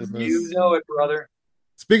is a business. You know it, brother.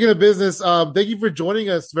 Speaking of business, thank you for joining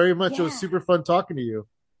us very much. It was super fun talking to you.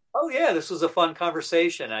 Oh yeah, this was a fun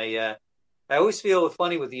conversation. I I always feel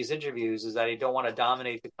funny with these interviews is that I don't want to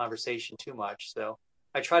dominate the conversation too much. So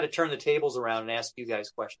I try to turn the tables around and ask you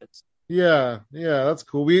guys questions. Yeah, that's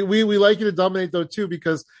cool. We like you to dominate though too,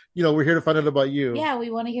 because we're here to find out about you. Yeah, we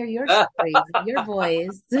want to hear your stories, your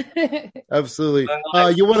voice. Absolutely. I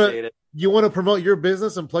You appreciate it. want to promote your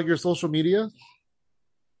business and plug your social media?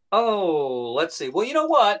 Oh, let's see. Well, you know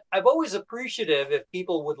what? I've always appreciative if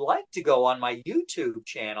people would like to go on my YouTube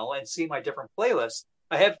channel and see my different playlists.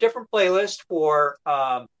 I have different playlists for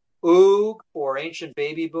Oog, for Ancient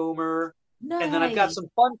Baby Boomer, and then I've got Nice. some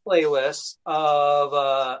fun playlists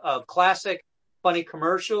of classic funny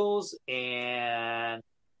commercials and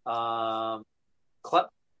I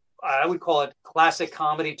would call it classic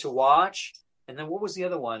comedy to watch. And then what was the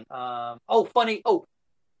other one?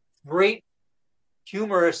 Great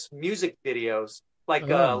humorous music videos like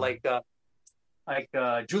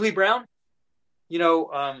Julie Brown.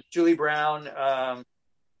 Julie Brown.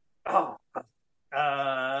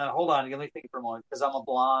 Hold on, let me think for a moment because I'm a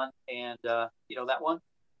blonde, and that one.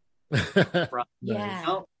 Right. Yeah.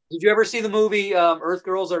 No? Did you ever see the movie Earth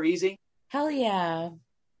Girls Are Easy? Hell yeah.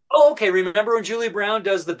 Oh, okay. Remember when Julie Brown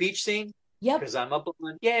does the beach scene? Yep. Because I'm a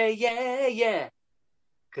blonde. Yeah, yeah, yeah.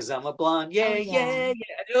 Because I'm a blonde. Yeah, Oh, yeah, yeah. yeah. And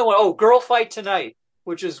the other one, Girl Fight Tonight,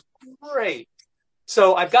 which is great.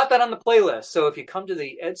 So I've got that on the playlist. So if you come to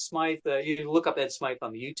the Ed Smyth, you look up Ed Smyth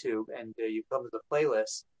on the YouTube and you come to the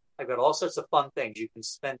playlist, I've got all sorts of fun things. You can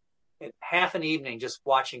spend half an evening just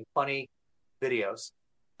watching funny videos.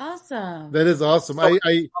 Awesome. That is awesome. So,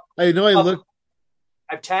 I know I looked.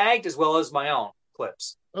 I've tagged as well as my own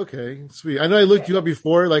clips. Okay, sweet. I know I looked you up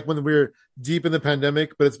before, like when we were deep in the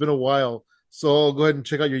pandemic, but it's been a while. So I'll go ahead and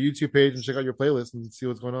check out your YouTube page and check out your playlist and see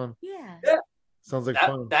what's going on. Yeah. Sounds like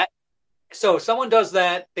fun. So if someone does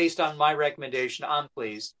that based on my recommendation, I'm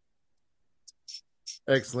pleased.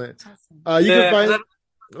 Excellent. Awesome. You can find.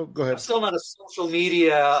 Go ahead. I'm still not a social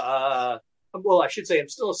media. Well, I should say I'm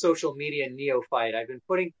still a social media neophyte. I've been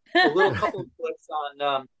putting a couple of clips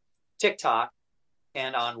on TikTok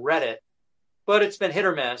and on Reddit, but it's been hit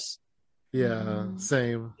or miss. Yeah,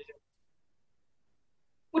 same.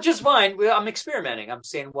 Which is fine. I'm experimenting. I'm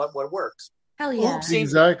seeing what works. Hell yeah.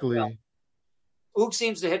 Exactly. Oog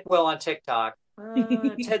seems to hit well on TikTok. Ted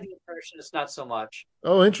the Impressionist, not so much.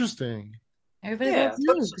 Oh, interesting. Everybody Yeah, loves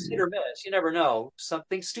but Oog. it's just hit or miss. You never know.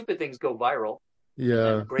 Stupid things go viral.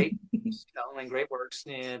 Yeah. And great, and great works,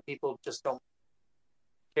 and people just don't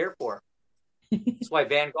care for. That's why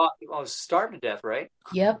Van Gogh was starved to death, right?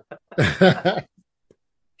 Yep.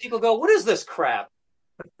 People go, "What is this crap?"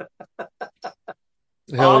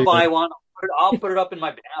 Hell I'll buy yeah. one. I'll put it up in my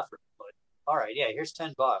bathroom. But, all right, yeah, here's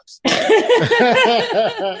 $10.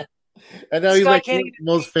 And now This he's guy like can't the even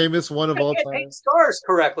most famous one of all can't time. paint stars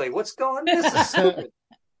correctly. What's going on? This is stupid.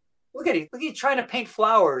 Look at you trying to paint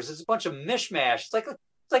flowers. It's a bunch of mishmash. It's like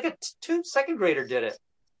a second grader did it.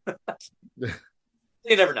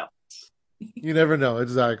 You never know. You never know,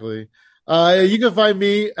 exactly. You can find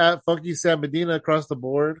me at Funky Sam Medina across the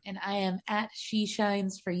board. And I am at She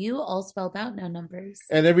Shines for You, all spelled out, no numbers.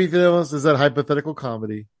 And everything else is at Hypothetical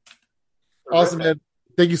Comedy. Awesome, man.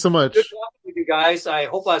 Thank you so much. Good talking with you guys. I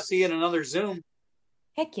hope I'll see you in another Zoom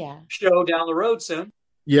Heck yeah. show down the road soon.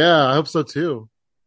 Yeah, I hope so too.